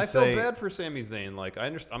gonna I say. feel bad for Sami Zayn. I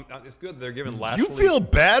understand. It's good they're giving Lashley. You feel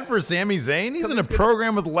bad for Sami Zayn? He's in a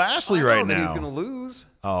program with Lashley right now. He's gonna lose.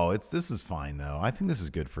 Oh, this is fine though. I think this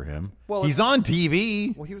is good for him. Well, he's on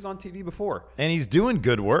TV. Well, he was on TV before, and he's doing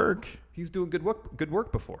good work. He's doing good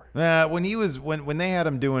work before. When they had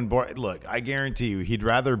him doing look, I guarantee you, he'd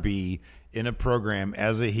rather be in a program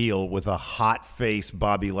as a heel with a hot face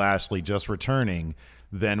Bobby Lashley just returning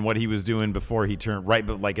than what he was doing before he turned right,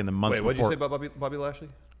 but like in the months Wait, before. what did you say about Bobby Lashley?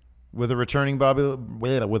 With a returning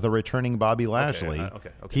Bobby Lashley, Okay.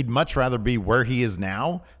 He'd much rather be where he is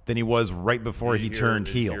now than he was right before he turned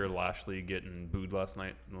heel. Did you hear Lashley getting booed last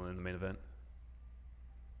night in the main event?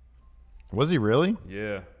 Was he really?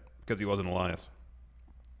 Yeah, because he wasn't Elias.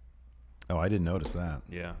 Oh, I didn't notice that.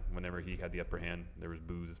 Yeah, whenever he had the upper hand, there was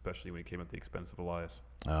boos, especially when he came at the expense of Elias.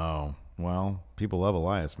 Oh, well, people love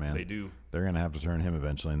Elias, man. They do. They're going to have to turn him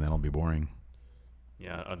eventually, and then it'll be boring.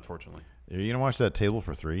 Yeah, unfortunately. Are you going to watch that Table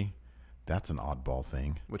for Three? That's an oddball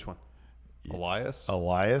thing. Which one? Elias?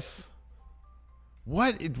 Elias?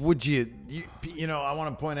 What would you know, I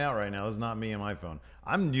want to point out right now, this is not me and my phone.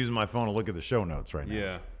 I'm using my phone to look at the show notes right now.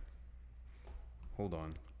 Yeah. Hold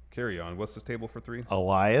on. Carry on. What's this table for 3?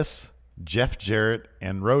 Elias, Jeff Jarrett,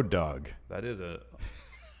 and Road Dogg. That is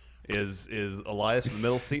Is Elias in the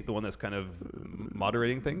middle seat, the one that's kind of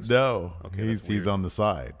moderating things? No. Okay, he's on the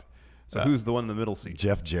side. So who's the one in the middle seat?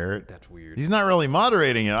 Jeff Jarrett. That's weird. He's not really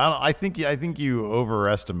moderating it. I think you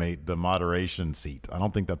overestimate the moderation seat. I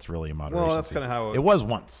don't think that's really a moderation seat. Well, that's kind of how it was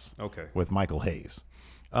once. Okay. With Michael Hayes.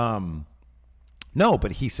 No,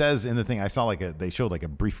 but he says in the thing, I saw they showed like a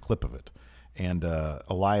brief clip of it. And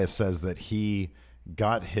Elias says that he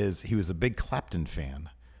was a big Clapton fan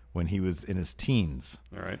when he was in his teens.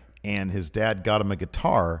 All right. And his dad got him a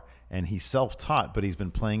guitar, and he's self-taught, but he's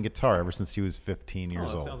been playing guitar ever since he was 15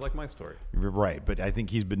 years old. Sounds like my story. Right, but I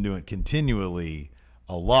think he's been doing it continually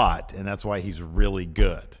a lot, and that's why he's really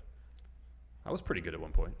good. I was pretty good at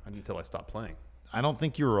one point until I stopped playing. I don't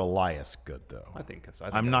think you were Elias good, though.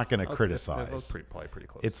 I'm not going to criticize. That was probably pretty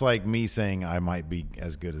close. It's like me saying I might be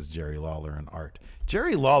as good as Jerry Lawler in art.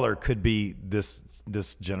 Jerry Lawler could be this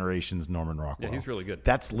generation's Norman Rockwell. Yeah, he's really good.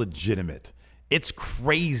 That's legitimate. It's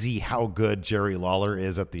crazy how good Jerry Lawler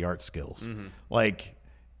is at the art skills. Mm-hmm. Like,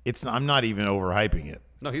 I'm not even overhyping it.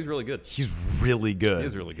 No, he's really good. He's really good. He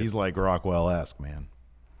is really good. He's like Rockwell-esque, man.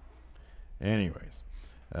 Anyways,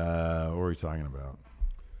 what were we talking about?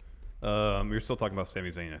 You're still talking about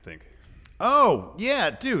Sami Zayn, I think. Oh, yeah,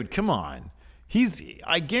 dude, come on.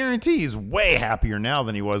 I guarantee he's way happier now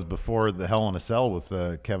than he was before the Hell in a Cell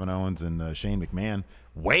with Kevin Owens and Shane McMahon.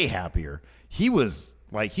 Way happier. He was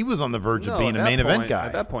on the verge of being a main event guy.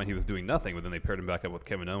 At that point, he was doing nothing, but then they paired him back up with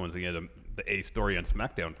Kevin Owens, and he had the A story on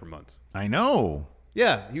SmackDown for months. I know.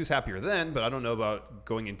 Yeah, he was happier then, but I don't know about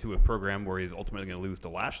going into a program where he's ultimately going to lose to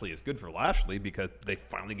Lashley. It's good for Lashley because they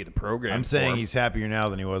finally get a program. I'm saying he's happier now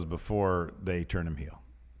than he was before they turned him heel.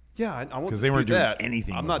 Yeah, I won't because they weren't dispute doing that.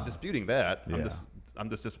 anything. I'm with not him. disputing that. Yeah. I'm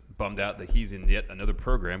just bummed out that he's in yet another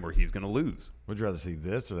program where he's going to lose. Would you rather see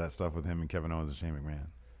this or that stuff with him and Kevin Owens and Shane McMahon?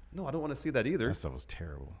 No, I don't want to see that either. That stuff was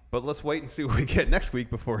terrible. But let's wait and see what we get next week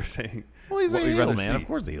before saying. Well, he's what a we'd heel, rather man. see. Of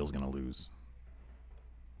course the heel's going to lose.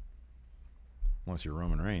 Unless you're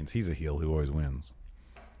Roman Reigns. He's a heel who always wins.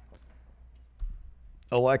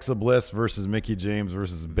 Alexa Bliss versus Mickie James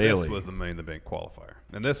versus Bayley. This was the Money in the Bank qualifier.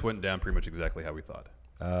 And this went down pretty much exactly how we thought.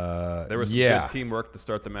 There was some yeah. good teamwork to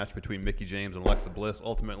start the match between Mickie James and Alexa Bliss.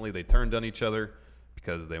 Ultimately, they turned on each other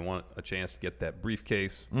because they want a chance to get that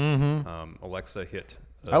briefcase. Mm-hmm. Alexa hit.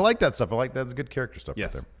 I like that stuff. I like that. It's good character stuff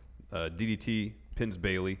Yes. right there. DDT pins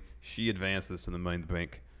Bayley. She advances to the Money in the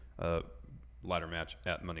Bank ladder match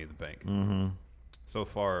at Money in the Bank. Mm-hmm. So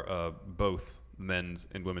far, both men's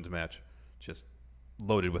and women's match just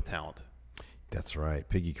loaded with talent. That's right.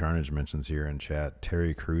 Piggy Carnage mentions here in chat,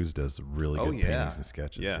 Terry Crews does really good paintings and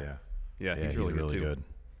sketches. Yeah, he's really good too.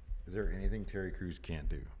 Is there anything Terry Crews can't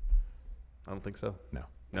do? I don't think so.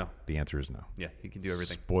 No. The answer is no. Yeah, he can do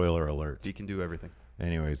everything. Spoiler alert. He can do everything.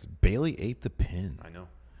 Anyways, Bayley ate the pin. I know.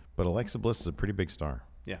 But Alexa Bliss is a pretty big star.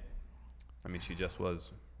 Yeah. I mean, she just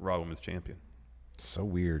was Raw Women's Champion. So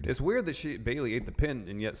weird. It's weird that Bayley ate the pin,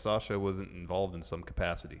 and yet Sasha wasn't involved in some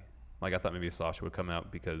capacity. Like, I thought maybe Sasha would come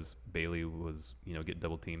out because Bayley was, get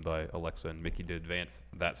double teamed by Alexa and Mickie to advance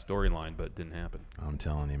that storyline, but it didn't happen. I'm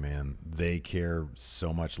telling you, man, they care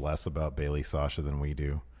so much less about Bayley Sasha than we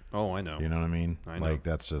do. Oh, I know. You know what I mean? I know. Like,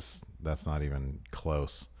 that's not even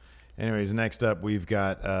close. Anyways, next up, we've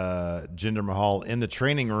got Jinder Mahal in the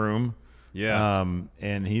training room. Yeah.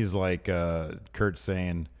 And he's like, Kurt's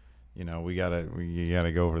saying, you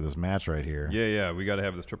gotta go over this match right here. Yeah. We got to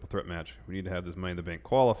have this triple threat match. We need to have this Money in the Bank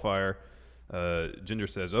qualifier.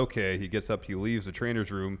 Jinder says, okay. He gets up, he leaves the trainer's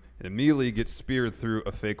room, and immediately gets speared through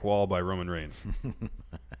a fake wall by Roman Reigns.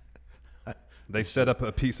 They set up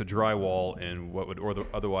a piece of drywall in what would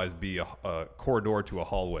otherwise be a corridor to a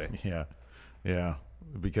hallway. Yeah.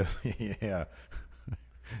 Because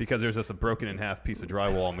Because there's just a broken in half piece of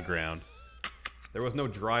drywall on the ground. There was no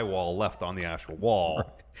drywall left on the actual wall.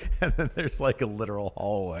 Right. And then there's like a literal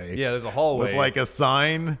hallway. Yeah, there's a hallway with like a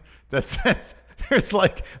sign that says there's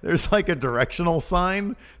like a directional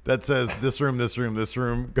sign that says this room,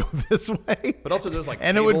 go this way. But also there's like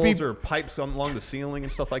and cables it would be, or pipes along the ceiling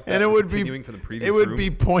and stuff like that. And it would be from the previous it would room. be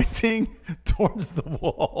pointing towards the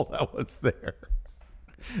wall that was there.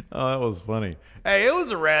 Oh, that was funny. Hey, it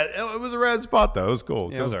was a rad spot though. It was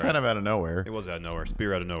cool. Yeah, It was all kind right. of out of nowhere. It was out of nowhere.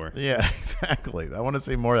 Spear out of nowhere. Yeah, exactly. I want to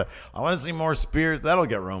see more of that. I want to see more spears. That'll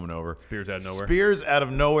get Roman over. Spears out of nowhere. Spears out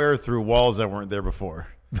of nowhere through walls that weren't there before.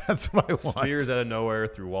 That's what I want. Spears out of nowhere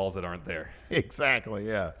through walls that aren't there. Exactly.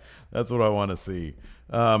 Yeah, that's what I want to see.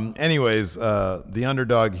 Anyways, the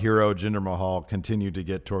underdog hero Jinder Mahal continued to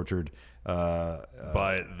get tortured by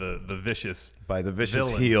the vicious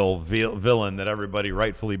villain that everybody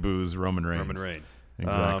rightfully boos, Roman Reigns.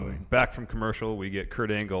 Exactly. Back from commercial, we get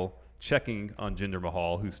Kurt Angle checking on Jinder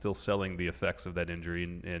Mahal, who's still selling the effects of that injury,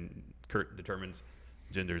 and Kurt determines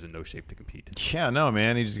Jinder's in no shape to compete. Yeah, no,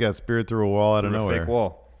 man, he just got speared through a wall out of nowhere. A fake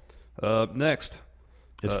wall. Next,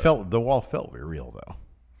 the wall felt very real though.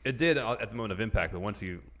 It did at the moment of impact, but once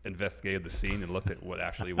you investigated the scene and looked at what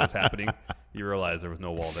actually was happening, you realized there was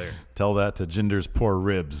no wall there. Tell that to Jinder's poor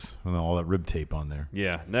ribs and all that rib tape on there.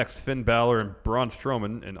 Yeah. Next, Finn Balor and Braun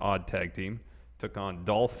Strowman, an odd tag team, took on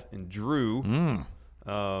Dolph and Drew.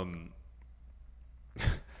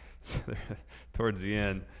 Towards the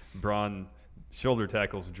end, Braun shoulder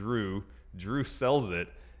tackles Drew. Drew sells it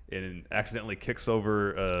and accidentally kicks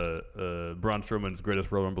over Braun Strowman's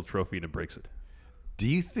greatest Royal Rumble trophy and it breaks it. Do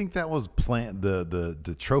you think that was planned?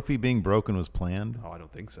 The trophy being broken was planned? Oh, I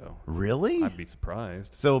don't think so. Really? I'd be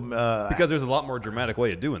surprised. So because there's a lot more dramatic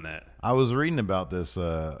way of doing that. I was reading about this.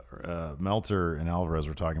 Meltzer and Alvarez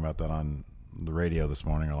were talking about that on the radio this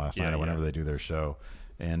morning or last night or whenever they do their show,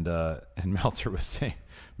 and Meltzer was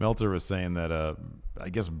saying that I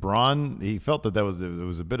guess Braun, he felt that it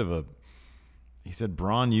was a bit of a. He said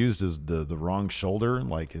Braun used the wrong shoulder,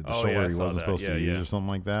 like the shoulder he wasn't supposed to use or something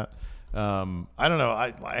like that. I don't know.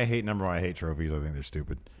 I hate I hate trophies. I think they're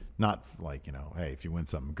stupid. Not like, hey, if you win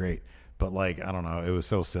something, great. But like, I don't know. It was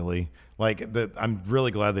so silly. Like I'm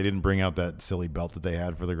really glad they didn't bring out that silly belt that they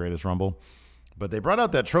had for the Greatest Rumble. But they brought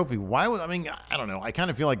out that trophy. Why would, I don't know. I kind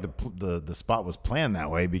of feel like the spot was planned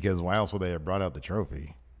that way because why else would they have brought out the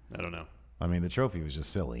trophy? I don't know. The trophy was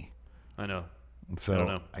just silly. I know. So I don't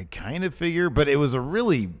know. I kind of figure, but it was a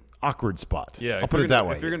really awkward spot. Yeah, I'll put it that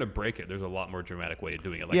way. If you're going to break it, there's a lot more dramatic way of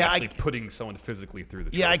doing it. Like actually putting someone physically through the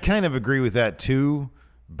trophy. Yeah, I kind of agree with that too.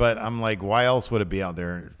 But I'm like, why else would it be out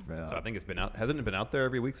there? So I think it's been out. Hasn't it been out there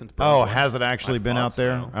every week since? Oh, has it actually been out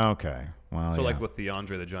there? So. Okay. Well, so like with the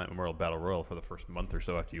Andre the Giant Memorial Battle Royal for the first month or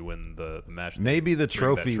so after you win the match. Maybe the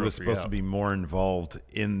trophy was supposed to be more involved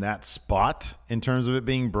in that spot in terms of it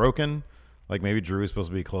being broken. Like maybe Drew was supposed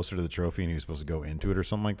to be closer to the trophy and he was supposed to go into it or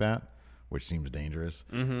something like that, which seems dangerous.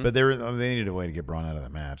 Mm-hmm. But they needed a way to get Braun out of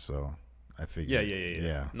that match, so I figured.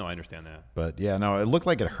 Yeah. No, I understand that. But yeah, no, it looked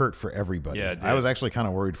like it hurt for everybody. Yeah, I was actually kind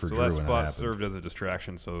of worried for Drew when that happened. So that spot served as a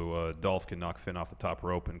distraction, so Dolph can knock Finn off the top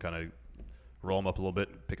rope and kind of roll him up a little bit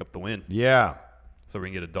and pick up the win. Yeah. So we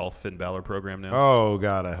can get a Dolph Finn Balor program now. Oh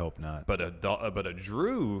God, I hope not. But a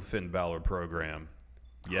Drew Finn Balor program.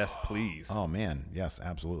 Yes, please. Oh man, yes,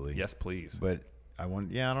 absolutely. Yes, please. But I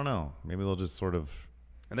don't know. Maybe they'll just sort of.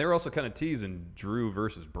 And they were also kind of teasing Drew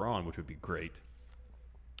versus Braun, which would be great.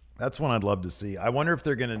 That's one I'd love to see. I wonder if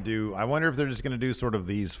they're going to do. I wonder if they're just going to do sort of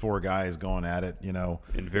these four guys going at it.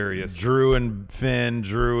 In various Drew and Finn,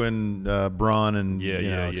 Drew and Braun, and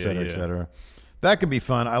et cetera. That could be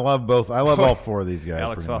fun. I love both. I love all four of these guys.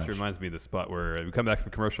 Alex Foster reminds me of the spot where we come back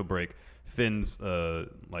from commercial break. Finn's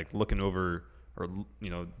like looking over, or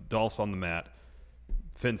Dolph's on the mat.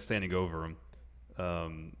 Finn's standing over him.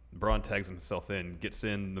 Braun tags himself in, gets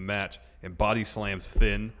in the match, and body slams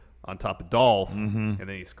Finn on top of Dolph, and then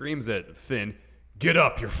he screams at Finn, "Get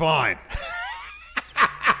up, you're fine."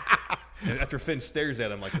 And after Finn stares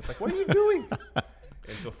at him like this, like, "What are you doing?"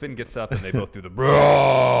 And so Finn gets up, and they both do the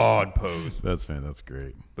broad pose. That's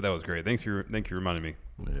great. But that was great. Thank you reminding me.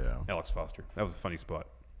 Yeah, Alex Foster. That was a funny spot.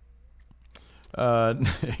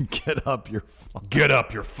 Get up, you're fine. Get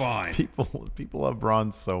up, you're fine. People love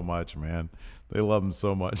Braun so much, man. They love him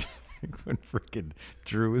so much. When freaking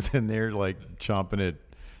Drew was in there, like chomping it,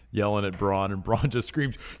 yelling at Braun, and Braun just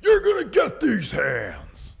screams, "You're gonna get these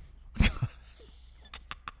hands!"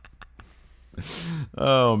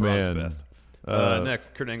 Oh man. Braun's best.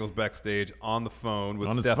 Next, Kurt Angle's backstage on the phone with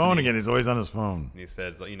his Stephanie. phone again. He's always on his phone. And he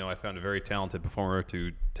says, I found a very talented performer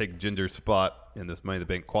to take Jinder's spot in this Money in the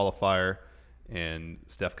Bank qualifier. And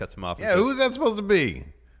Steph cuts him off. Yeah, who's that supposed to be?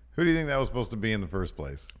 Who do you think that was supposed to be in the first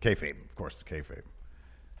place? Kayfabe. Of course, it's kayfabe.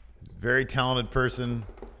 Very talented person.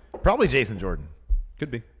 Probably Jason Jordan.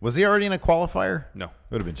 Could be. Was he already in a qualifier? No. It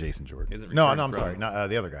would have been Jason Jordan. Isn't No, returning I'm from- sorry. Not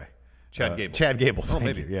the other guy. Chad Gable. Chad Gable. Thank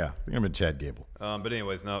maybe. you. Yeah. I think it would have been Chad Gable. But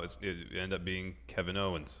anyways, no, it ended up being Kevin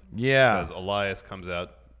Owens. Yeah. As Elias comes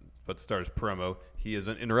out, but starts promo. He is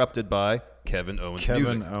interrupted by Kevin Owens.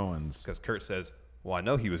 Kevin Owens. Because Kurt says, well, I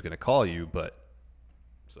know he was going to call you, but...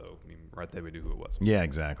 So, I mean, right there we knew who it was. Yeah,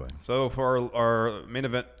 exactly. So for our main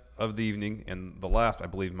event of the evening, and the last, I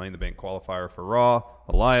believe, Money in the Bank qualifier for Raw,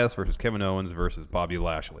 Elias versus Kevin Owens versus Bobby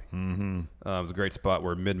Lashley. Mm-hmm. It was a great spot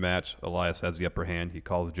where mid-match, Elias has the upper hand. He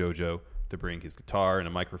calls JoJo to bring his guitar and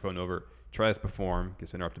a microphone over, tries to perform,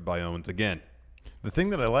 gets interrupted by Owens again. The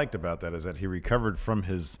thing that I liked about that is that he recovered from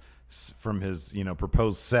his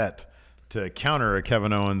proposed set to counter a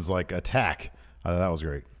Kevin Owens like attack. That was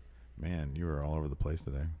great. Man, you were all over the place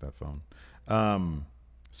today with that phone.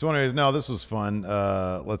 So anyways, no, this was fun.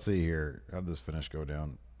 Let's see here. How did this finish go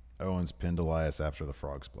down? Owens pinned Elias after the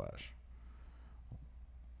frog splash.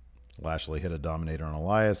 Lashley hit a Dominator on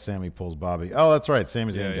Elias. Sammy pulls Bobby. Oh, that's right.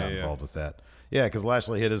 Sami Zayn got involved with that. Yeah, because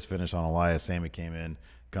Lashley hit his finish on Elias. Sammy came in,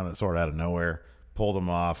 kind of sort of out of nowhere, pulled him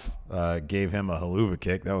off, gave him a haluva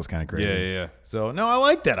kick. That was kind of crazy. Yeah. So, no, I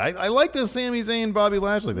like that. I like this Sami Zayn, Bobby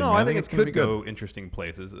Lashley thing. No, man. I think it's it gonna could be good. go interesting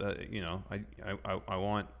places. I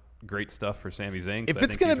want great stuff for Sami Zayn. If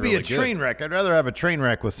it's going to be a train wreck, I'd rather have a train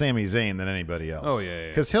wreck with Sami Zayn than anybody else. Oh, yeah.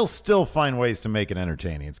 Because he'll still find ways to make it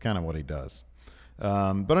entertaining. It's kind of what he does.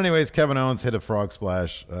 But anyways, Kevin Owens hit a frog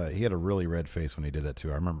splash. He had a really red face when he did that,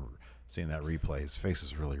 too. I remember seeing that replay. His face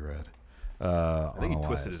was really red. I think he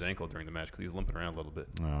twisted his ankle during the match because he was limping around a little bit.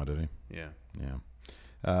 Oh, did he?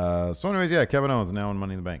 Yeah. So anyways, yeah, Kevin Owens now in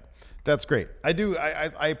Money in the Bank. That's great.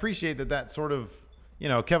 I appreciate that sort of,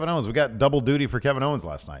 Kevin Owens. We got double duty for Kevin Owens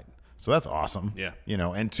last night. So that's awesome. Yeah.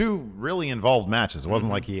 And two really involved matches. It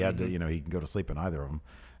wasn't like he had to, he can go to sleep in either of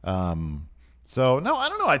them. So, no, I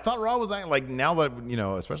don't know. I thought Raw was like, now that,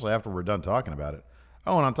 especially after we're done talking about it.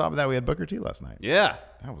 Oh, and on top of that, we had Booker T last night. Yeah.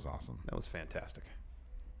 That was awesome. That was fantastic.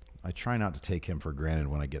 I try not to take him for granted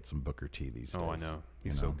when I get some Booker T these days. Oh, I know.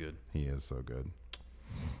 He's so good. He is so good.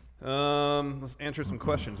 Let's answer some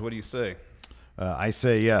questions. What do you say? I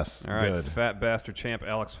say yes. All right, Good. fat bastard champ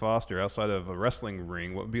Alex Foster. Outside of a wrestling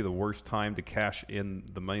ring, what would be the worst time to cash in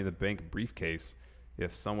the Money in the Bank briefcase?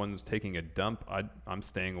 If someone's taking a dump, I'm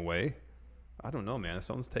staying away. I don't know, man. If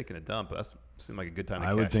someone's taking a dump, that seems like a good time to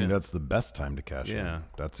cash in. I would think that's the best time to cash in. Yeah.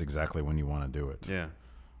 That's exactly when you want to do it. Yeah.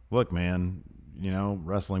 Look, man,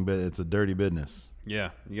 wrestling, it's a dirty business.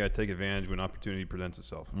 Yeah. You got to take advantage when opportunity presents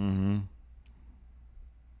itself. Mm-hmm.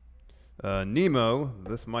 Nemo,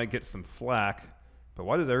 this might get some flack, but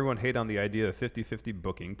why does everyone hate on the idea of 50-50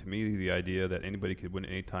 booking? To me, the idea that anybody could win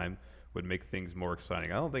at any time would make things more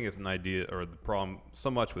exciting. I don't think it's an idea or the problem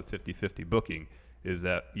so much with 50-50 booking is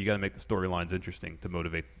that you got to make the storylines interesting to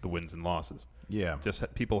motivate the wins and losses. Yeah. Just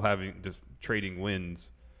people just trading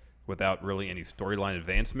wins without really any storyline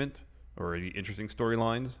advancement or any interesting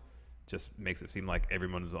storylines just makes it seem like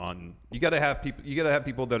everyone's on. You got to have people. You got to have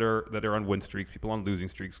people that are on win streaks, people on losing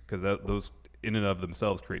streaks, because those in and of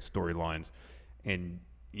themselves create storylines. And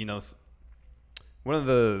one of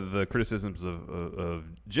the criticisms of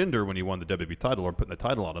Jinder when he won the WWE title or putting the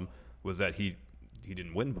title on him was that he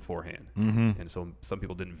didn't win beforehand, and so some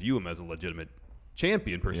people didn't view him as a legitimate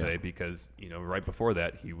champion per se because right before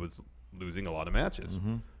that he was losing a lot of matches,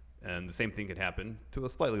 and the same thing could happen to a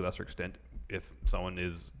slightly lesser extent if someone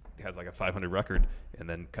has like a 500 record and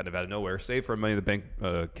then kind of out of nowhere, save for a Money in the Bank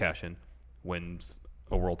cash in, wins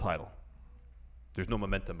a world title. There's no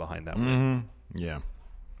momentum behind that win. Yeah.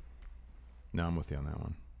 No, I'm with you on that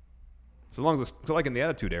one. So long as like in the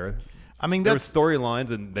Attitude Era, I mean, there were that's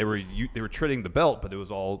storylines and they were trading the belt, but it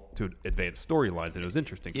was all to advance storylines and it was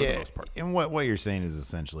interesting for the most part. And what you're saying is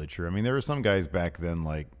essentially true. I mean, there were some guys back then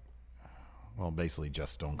basically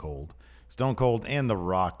just Stone Cold. Stone Cold and The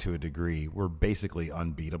Rock to a degree were basically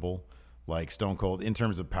unbeatable. Like Stone Cold, in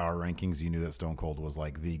terms of power rankings, you knew that Stone Cold was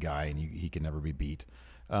like the guy and he could never be beat.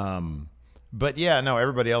 But yeah, no,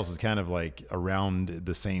 everybody else is kind of like around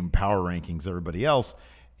the same power rankings, everybody else.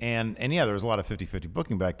 And yeah, there was a lot of 50-50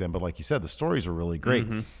 booking back then, but like you said, the stories were really great.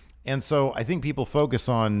 And so I think people focus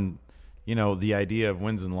on, the idea of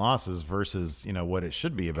wins and losses versus, what it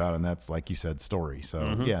should be about. And that's, like you said, story.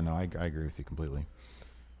 So yeah, no, I agree with you completely.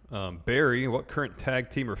 Barry, what current tag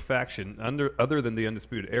team or faction, other than the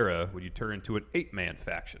Undisputed Era, would you turn into an 8-man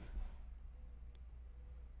faction?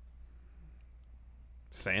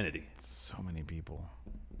 Sanity. So many people.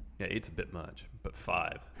 Yeah, 8's a bit much, but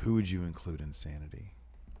 5. Who would you include in Sanity?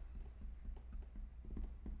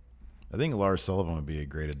 I think Lars Sullivan would be a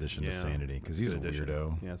great addition to Sanity because he's a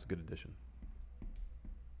weirdo. Yeah, it's a good addition.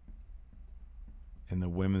 In the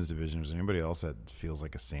women's division, is there anybody else that feels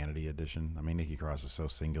like a Sanity addition? I mean, Nikki Cross is so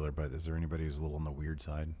singular, but is there anybody who's a little on the weird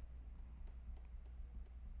side?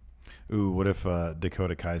 Ooh, what if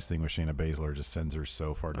Dakota Kai's thing with Shayna Baszler just sends her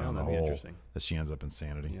so far down the hole that she ends up in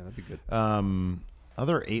Sanity? Yeah, that'd be good.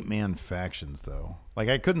 Other 8-man factions, though. Like,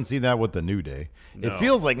 I couldn't see that with the New Day. No. It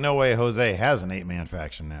feels like No Way Jose has an 8-man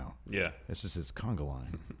faction now. Yeah. It's just his conga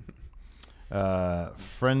line.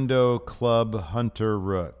 Friendo Club Hunter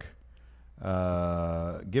Rook.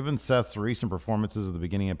 Given Seth's recent performances at the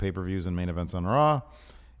beginning of pay-per-views and main events on Raw,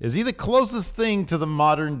 is he the closest thing to the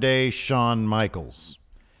modern-day Shawn Michaels?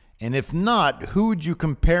 And if not, who would you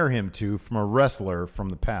compare him to from a wrestler from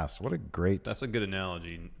the past? What a great... That's a good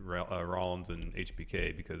analogy, Rollins and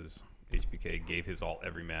HBK, because HBK gave his all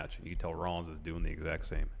every match. You can tell Rollins is doing the exact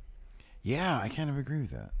same. Yeah, I kind of agree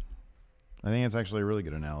with that. I think it's actually a really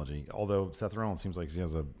good analogy. Although Seth Rollins seems like he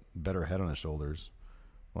has a better head on his shoulders.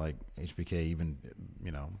 Like HBK, even,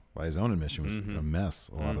 you know, by his own admission, was a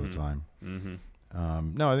mess a lot of the time.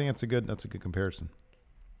 No, I think that's a good comparison.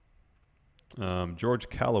 George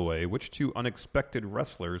Calloway, which 2 unexpected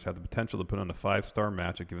wrestlers have the potential to put on a 5-star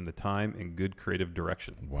match if given the time and good creative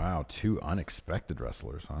direction? Wow, 2 unexpected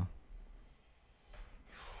wrestlers, huh?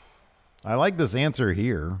 I like this answer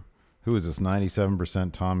here. Who is this?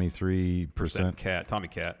 97% Tommy, 3% Cat, Tommy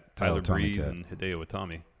Cat, Tyler Tommy Breeze, Cat. and Hideo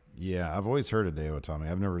Itami. Yeah, I've always heard of Hideo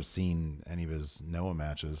Itami. I've never seen any of his Noah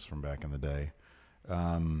matches from back in the day.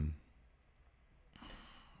 Who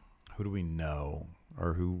do we know?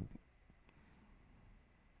 Or who...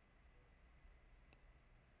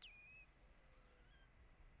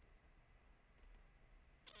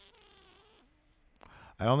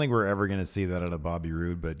 I don't think we're ever going to see that out of Bobby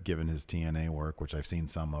Roode, but given his TNA work, which I've seen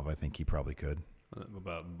some of, I think he probably could.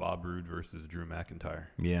 About Bob Roode versus Drew McIntyre.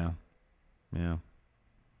 Yeah. Yeah.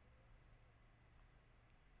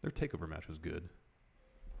 Their takeover match was good.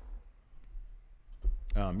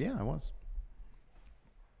 Yeah, it was.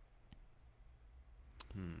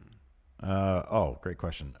 Great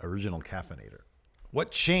question. Original Caffeinator.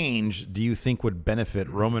 What change do you think would benefit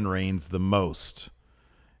Roman Reigns the most?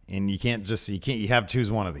 And you have to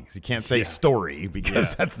choose one of these. You can't say story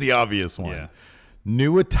because that's the obvious one. Yeah.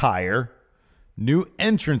 New attire, new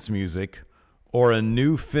entrance music, or a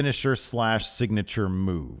new finisher / signature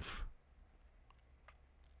move.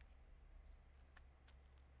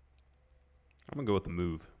 I'm going to go with the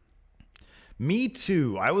move. Me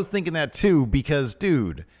too. I was thinking that too because,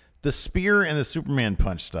 dude, the spear and the Superman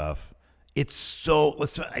punch stuff, it's so,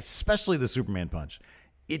 especially the Superman punch,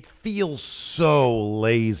 it feels so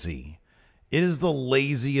lazy. It is the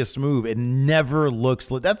laziest move. It never looks,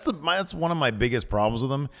 that's one of my biggest problems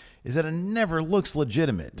with them, is that it never looks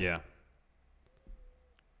legitimate. Yeah.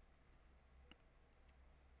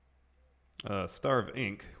 Star of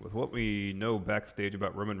Ink, with what we know backstage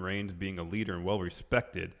about Roman Reigns being a leader and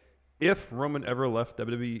well-respected, if Roman ever left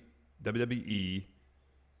WWE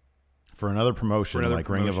for another promotion like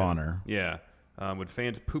Ring of Honor, would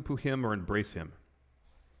fans poo-poo him or embrace him?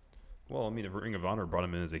 Well, I mean, if Ring of Honor brought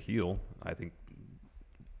him in as a heel, I think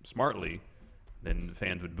smartly, then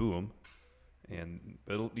fans would boo him, and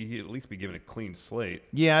he'd at least be given a clean slate.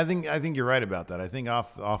 Yeah, I think you're right about that. I think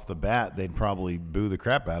off the bat they'd probably boo the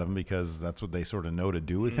crap out of him because that's what they sort of know to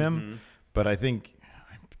do with him. But I think,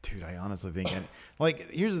 dude, I honestly think,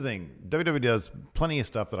 here's the thing: WWE does plenty of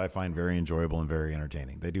stuff that I find very enjoyable and very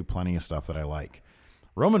entertaining. They do plenty of stuff that I like.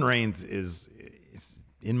 Roman Reigns is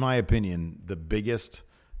in my opinion, the biggest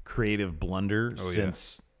creative blunder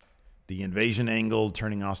since the invasion angle,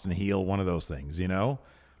 turning Austin heel, one of those things, you know?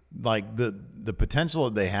 Like the potential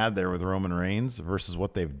that they had there with Roman Reigns versus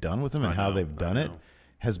what they've done with him and how they've done it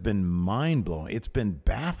has been mind-blowing. It's been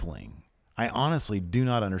baffling. I honestly do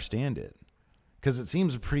not understand it because it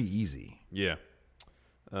seems pretty easy. Yeah.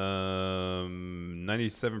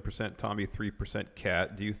 97% Tommy, 3%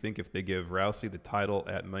 Cat. Do you think if they give Rousey the title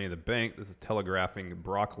at Money in the Bank, this is telegraphing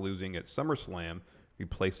Brock losing at SummerSlam,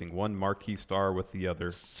 replacing one marquee star with the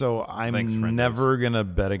other? So I'm never going to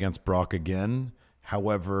bet against Brock again.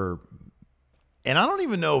 However, and I don't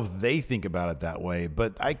even know if they think about it that way,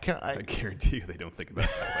 but I guarantee you they don't think about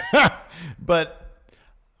it that way. But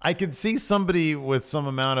I could see somebody with some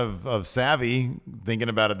amount of savvy thinking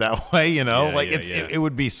about it that way, you know? It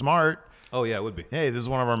would be smart. Oh, yeah, it would be. Hey, this is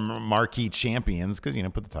one of our marquee champions because, you know,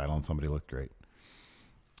 put the title on somebody looked great.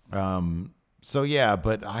 So, yeah,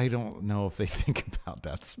 but I don't know if they think about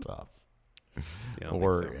that stuff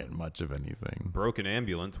or much of anything. Broken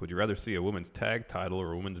Ambulance. Would you rather see a women's tag title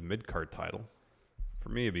or a women's mid-card title? For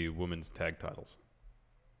me, it'd be women's tag titles.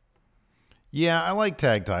 Yeah, I like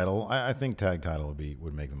tag title. I think tag title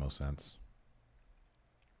would make the most sense.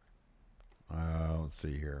 Let's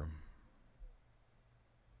see here.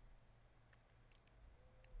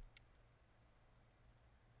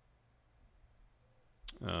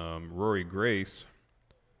 Rory Grace,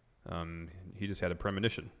 he just had a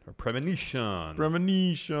premonition. Premonition.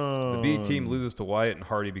 The B team loses to Wyatt and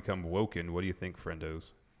Hardy become Woken. What do you think, friendos?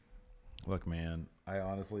 Look, man, I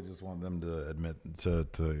honestly just want them to admit to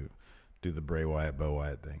do the Bray Wyatt, Bo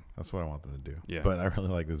Wyatt thing. That's what I want them to do. Yeah. But I really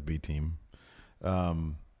like this B team.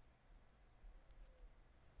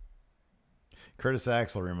 Curtis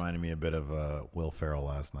Axel reminded me a bit of Will Ferrell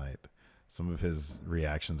last night. Some of his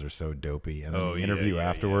reactions are so dopey, and then the interview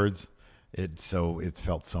afterwards, it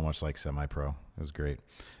felt so much like semi-pro. It was great.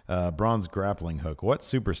 Bronze grappling hook. What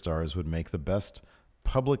superstars would make the best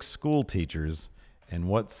public school teachers, and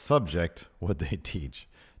what subject would they teach?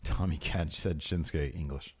 Tommy Cat said Shinsuke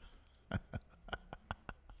English.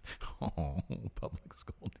 Oh, public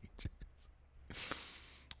school teachers.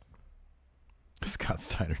 Scott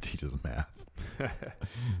Steiner teaches math.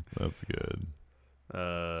 That's good.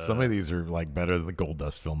 Some of these are like better than the Gold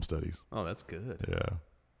Dust Film Studies. Oh, that's good. Yeah.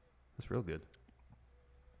 That's real good.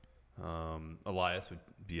 Elias would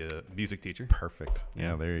be a music teacher. Perfect.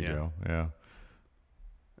 Yeah, there you go. Yeah.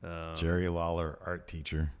 Jerry Lawler, art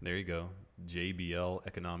teacher. There you go. JBL,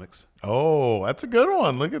 economics. Oh, that's a good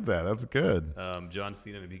one. Look at that. That's good. John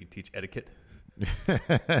Cena, maybe he could teach etiquette.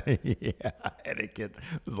 Yeah, etiquette.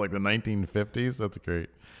 It was like the 1950s. That's great.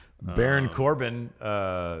 Baron Corbin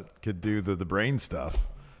could do the brain stuff.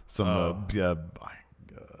 Some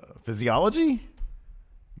physiology?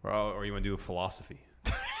 Or you want to do a philosophy.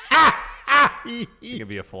 You can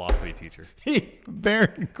be a philosophy teacher.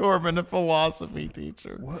 Baron Corbin, a philosophy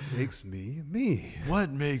teacher. What makes me me?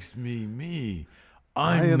 What makes me me?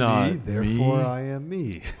 I am not me, therefore I am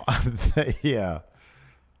me. Yeah.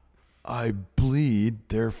 I bleed,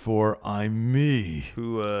 therefore I'm me.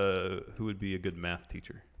 Who would be a good math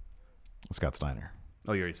teacher? Scott Steiner.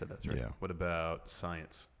 Oh, you already said that's right. Yeah. What about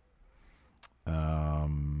science?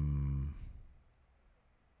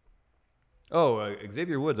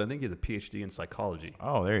 Xavier Woods, I think he has a PhD in psychology.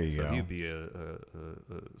 Oh, there you so go. So he'd be a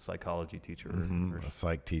psychology teacher. Mm-hmm. Or a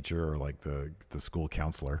psych teacher or like the school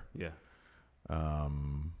counselor. Yeah. A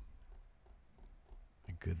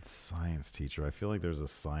good science teacher. I feel like there's a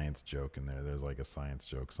science joke in there. There's like a science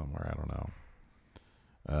joke somewhere. I don't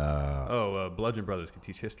know. Bludgeon Brothers could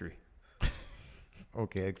teach history.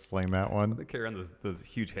 Okay, explain that one. They carry on those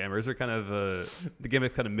huge hammers. They're kind of the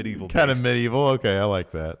gimmick's kind of medieval. Kind of medieval. Okay, I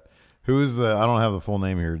like that. Who's the? I don't have the full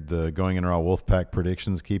name here. The Going In Raw Wolfpack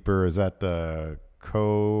predictions keeper. Is that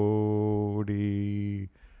Cody?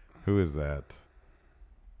 Who is that?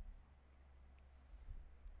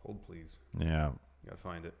 Hold, please. Yeah. You gotta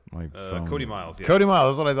find it. Cody Miles. Yeah. Cody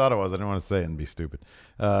Miles. That's what I thought it was. I didn't want to say it and be stupid.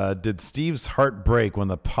 Did Steve's heart break when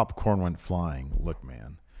the popcorn went flying? Look,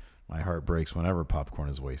 man, my heart breaks whenever popcorn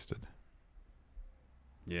is wasted.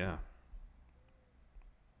 Yeah.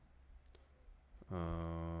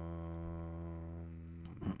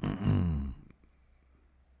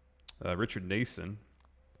 Richard Nason.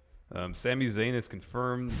 Sami Zayn has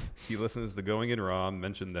confirmed he listens to Going In Raw.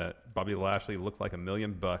 Mentioned that Bobby Lashley looked like $1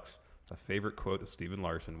 million. A favorite quote of Steven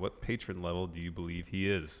Larson. What patron level do you believe he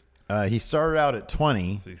is? He started out at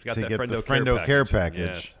 20 so he's got to that get Friendo the Friendo Care package.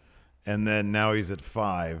 Yes. And then now he's at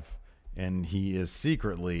 5. And he is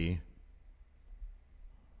secretly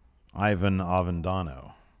Ivan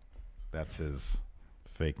Avendano. That's his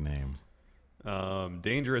fake name.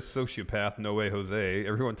 Dangerous sociopath, No Way Jose.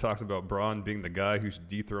 Everyone talks about Braun being the guy who's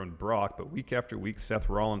dethroned Brock, but week after week, Seth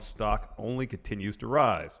Rollins' stock only continues to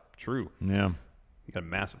rise. True. Yeah. He got a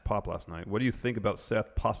massive pop last night. What do you think about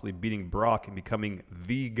Seth possibly beating Brock and becoming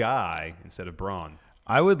the guy instead of Braun?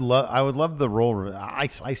 I would love the role. I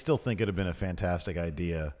still think it'd have been a fantastic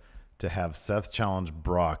idea to have Seth challenge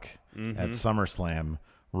Brock at SummerSlam.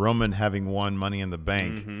 Roman having won Money in the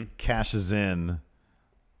Bank cashes in,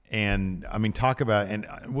 and I mean, talk about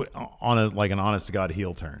on an honest to God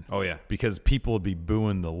heel turn. Oh yeah, because people would be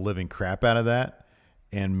booing the living crap out of that,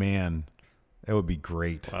 and man, that would be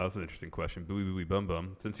great. Wow, that's an interesting question. Booey booey bum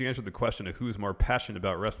bum. Since you answered the question of who's more passionate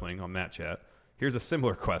about wrestling on Matt Chat, here's a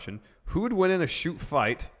similar question: who would win in a shoot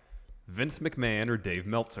fight, Vince McMahon or Dave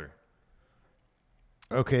Meltzer?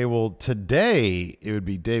 Okay, well today it would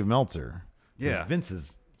be Dave Meltzer. Yeah, Vince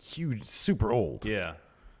is huge, super old. Yeah,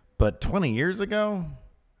 but 20 years ago,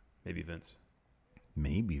 maybe Vince.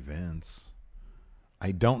 Maybe Vince.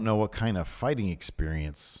 I don't know what kind of fighting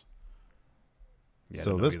experience. Yeah,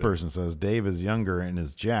 so this person says Dave is younger and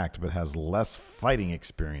is jacked, but has less fighting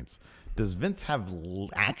experience. Does Vince have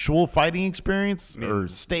actual fighting experience or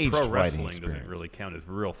staged pro fighting wrestling experience? doesn't really count as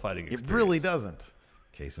real fighting experience. It really doesn't.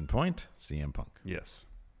 Case in point, CM Punk. Yes.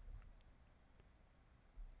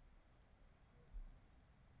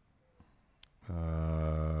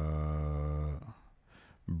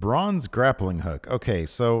 Bronze grappling hook. Okay,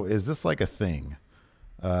 so is this like a thing?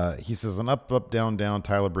 He says an up, up, down, down.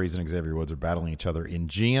 Tyler Breeze and Xavier Woods are battling each other in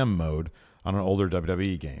GM mode on an older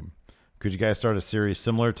WWE game. Could you guys start a series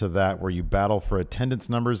similar to that where you battle for attendance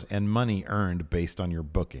numbers and money earned based on your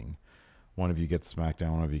booking? One of you gets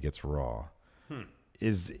SmackDown, one of you gets Raw.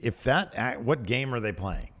 What game are they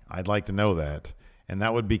playing? I'd like to know that, and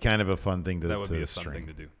that would be kind of a fun thing to That would be a string. fun thing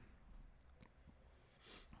to do.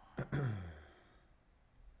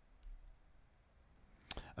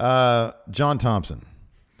 John Thompson.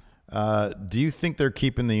 Do you think they're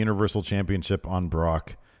keeping the Universal Championship on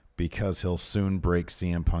Brock because he'll soon break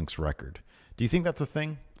CM Punk's record? Do you think that's a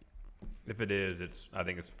thing? If it is, I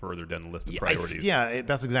think it's further down the list of priorities.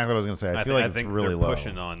 That's exactly what I was going to say. I feel like it's really they're low.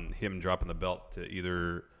 pushing on him dropping the belt to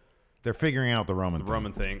either they're figuring out the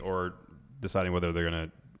Roman thing or deciding whether they're going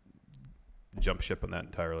to jump ship on that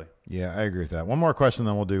entirely. Yeah, I agree with that. One more question,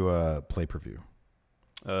 then we'll do a play per view.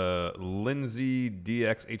 Lindsay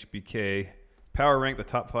DX HBK. Power rank the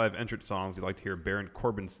top 5 entrance songs you'd like to hear Baron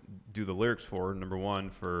Corbin do the lyrics for. Number 1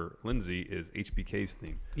 for Lindsay is HBK's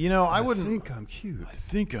theme. You know, I wouldn't think I'm cute. I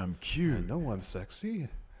think I'm cute. I know I'm sexy.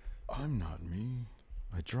 I'm not me.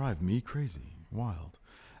 I drive me crazy. Wild.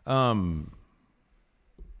 That's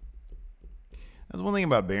one thing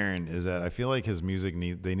about Baron is that I feel like his music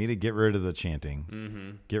they need to get rid of the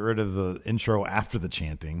chanting, get rid of the intro after the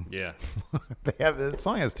chanting. Yeah, the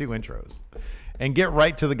song has 2 intros, and get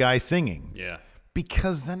right to the guy singing. Yeah,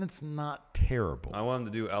 because then it's not terrible. I want him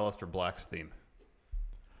to do Aleister Black's theme.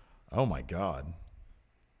 Oh my God.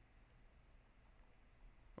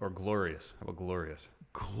 Or Glorious. How about Glorious?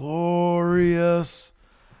 Glorious.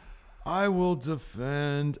 I will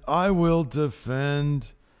defend. I will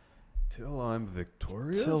defend. Till I'm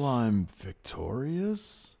victorious? Till I'm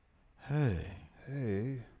victorious?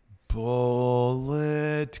 Hey.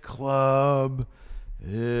 Bullet Club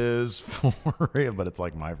is for real. But it's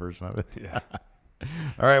like my version of it. Yeah.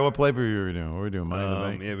 All right, what play per view are we doing? What are we doing? Money in the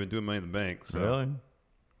Bank? Yeah, we've been doing Money in the Bank. So. Really?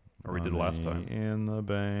 Or we did last time. Money in the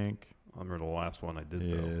Bank. I remember the last one I did,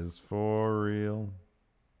 is for real.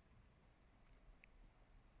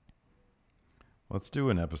 Let's do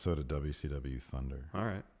an episode of WCW Thunder. All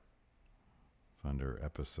right. Thunder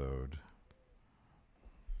episode.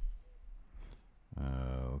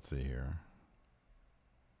 Let's see here.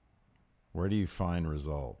 Where do you find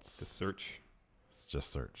results? Just search.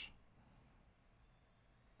 Just search.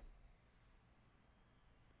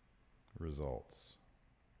 Results.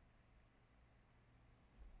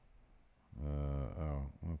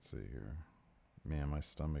 Let's see here. Man, my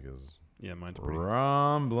stomach is mine's pretty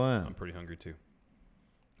rumbling. I'm pretty hungry too.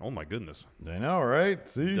 Oh my goodness. I know, right?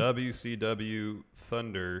 See? WCW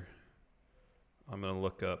Thunder. I'm gonna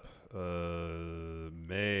look up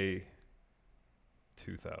May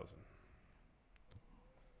 2000.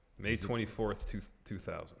 May 24th,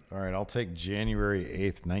 2000. All right, I'll take January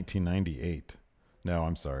 8th, 1998. No,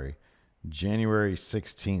 I'm sorry. January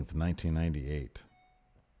 16th, 1998.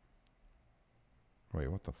 Wait,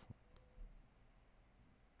 what the?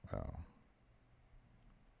 Oh.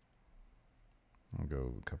 I'll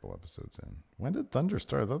go a couple episodes in. When did Thunder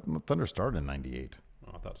start? Thunder started in 98.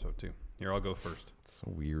 Oh, I thought so too. Here, I'll go first. It's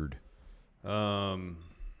so weird. Wow,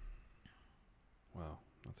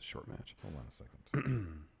 that's a short match. Hold on a second.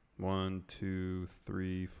 1, 2,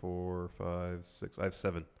 3, 4, 5, 6. I have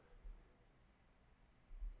 7.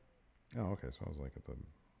 Oh, okay. So I was like at the.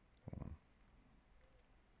 Hold on.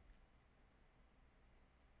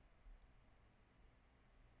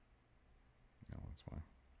 No, that's why.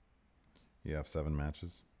 You have 7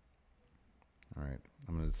 matches. All right.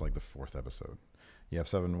 It's like the 4th episode. You have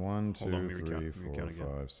 7. 1, 2, 3, 4,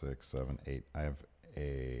 5, 6, 7, 8. I have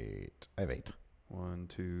 8. 1,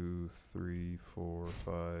 2, 3, 4,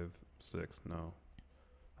 5, 6. No.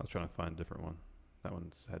 I was trying to find a different one. That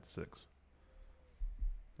one's had 6.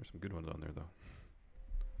 There's some good ones on there, though.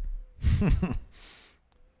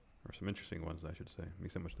 Or some interesting ones, I should say. Let me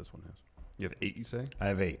see how much this one has. You have 8, you say? I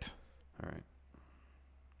have 8. All right.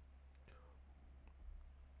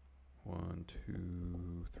 1,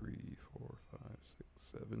 2, 3, 4, 5, 6,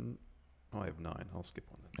 7. Oh, I have 9. I'll skip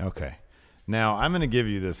one then. Okay. Now, I'm going to give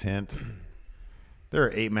you this hint. There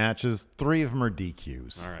are 8 matches. 3 of them are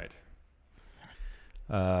DQs. All right.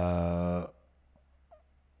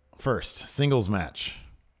 First, singles match.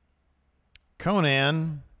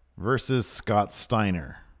 Conan versus Scott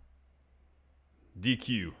Steiner.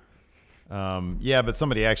 DQ. Yeah, but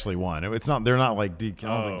somebody actually won. It's not. They're not like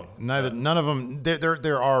DQ. None of them.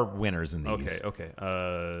 There are winners in these. Okay.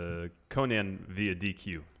 Conan via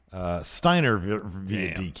DQ. Steiner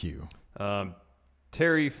via DQ.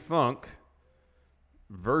 Terry Funk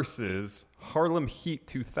versus Harlem Heat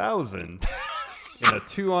 2000 in a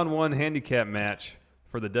 2-on-1 handicap match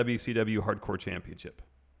for the WCW Hardcore Championship.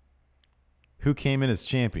 Who came in as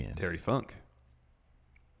champion? Terry Funk.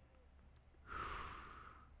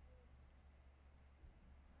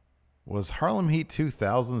 Was Harlem Heat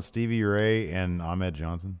 2000 Stevie Ray and Ahmed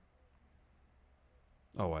Johnson?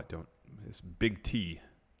 Oh, I don't. It's Big T.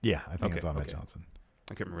 Yeah, I think it's Ahmed Johnson.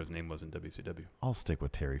 I can't remember what his name was in WCW. I'll stick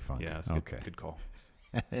with Terry Funk. Yeah, that's good call.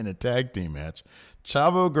 In a tag team match,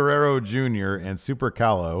 Chavo Guerrero Jr. and Super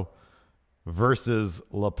Calo versus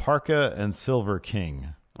La Parca and Silver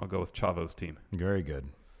King. I'll go with Chavo's team. Very good.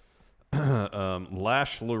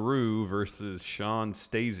 Lash LaRue versus Sean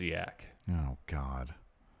Stasiak. Oh, God.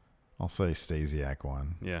 I'll say Stasiak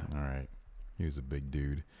won. Yeah. All right. He was a big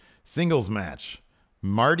dude. Singles match,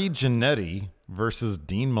 Marty Jannetty versus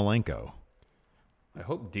Dean Malenko. I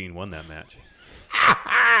hope Dean won that match.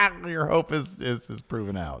 Your hope is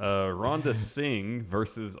proven out. Rhonda Singh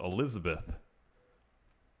versus Elizabeth.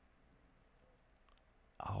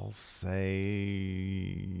 I'll say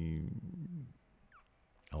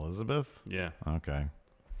Elizabeth. Yeah. Okay.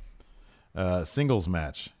 Singles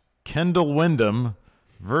match, Kendall Windham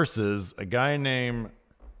versus a guy named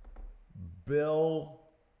Bill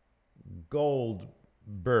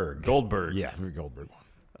Goldberg. Yeah, Goldberg won.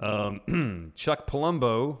 Chuck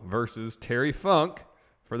Palumbo versus Terry Funk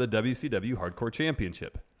for the WCW Hardcore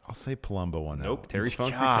Championship. I'll say Palumbo won that. Nope, Terry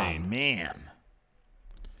Funk Oh, retained. man.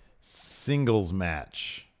 Singles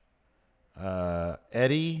match,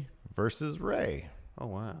 Eddie versus Ray. Oh,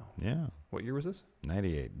 wow. Yeah. What year was this?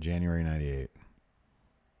 98, January 98.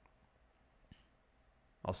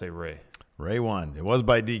 I'll say Ray. Ray won. It was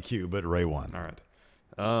by DQ, but Ray won. All right.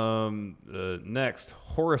 Next,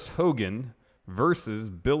 Horace Hogan versus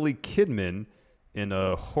Billy Kidman in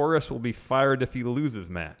a Horace will be fired if he loses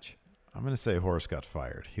match. I'm going to say Horace got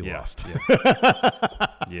fired. He lost.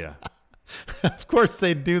 Yeah. Of course,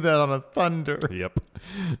 they do that on a Thunder. Yep.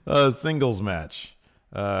 Singles match.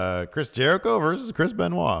 Chris Jericho versus Chris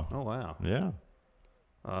Benoit. Oh, wow. Yeah.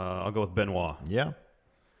 I'll go with Benoit. Yeah.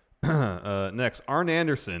 Next, Arn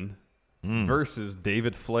Anderson versus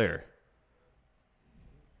David Flair.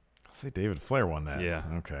 I'll say David Flair won that. Yeah.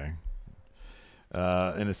 Okay.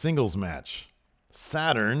 In a singles match,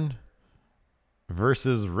 Saturn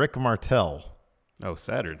versus Rick Martel. Oh,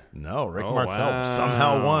 Saturn. No, Rick Martel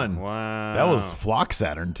somehow won. Wow. That was Flock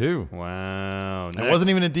Saturn, too. Wow. It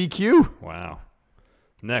wasn't even a DQ. Wow.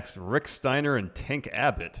 Next, Rick Steiner and Tank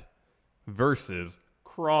Abbott versus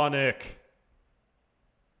Chronic.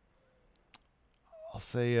 I'll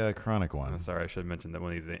say Chronic won. Sorry, I should have mentioned that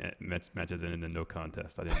one of these matches ended in no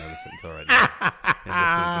contest. I didn't notice it until right now. And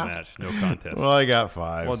this was the match. No contest. Well, I got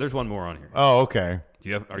 5. Well, there's one more on here. Oh, okay.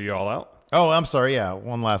 Are you all out? Oh, I'm sorry. Yeah,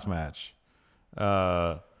 one last match.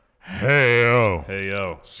 Hey,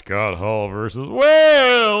 yo. Scott Hall versus,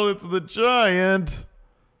 well, it's the Giant.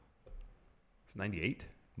 It's 98?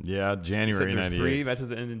 Yeah, January 98. There's 3 matches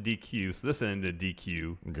that ended in DQ, so this ended in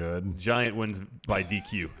DQ. Good. Giant wins by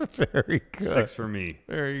DQ. Very good. 6 for me.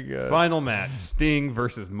 Very good. Final match, Sting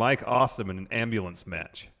versus Mike Awesome in an ambulance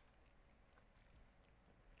match.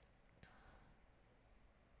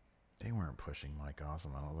 They weren't pushing Mike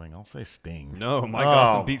Awesome, I don't think. I'll say Sting. No, Mike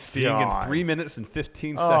Awesome beat Sting in 3 minutes and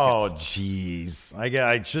 15 seconds. Oh, jeez.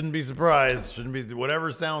 I shouldn't be surprised. Shouldn't be.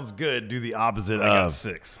 Whatever sounds good, do the opposite I got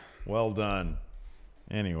 6. Well done.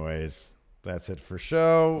 Anyways, that's it for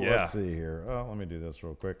show. Yeah. Let's see here. Oh, let me do this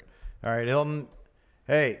real quick. All right, Hilton.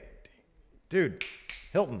 Hey, dude,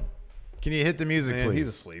 Hilton, can you hit the music, Man, please? he's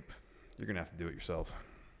asleep. You're going to have to do it yourself.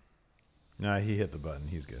 Nah, he hit the button.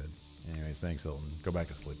 He's good. Anyways, thanks, Hilton. Go back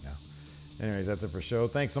to sleep now. Anyways, that's it for show.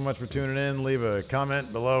 Thanks so much for tuning in. Leave a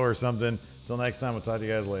comment below or something. Until next time, we'll talk to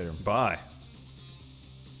you guys later. Bye.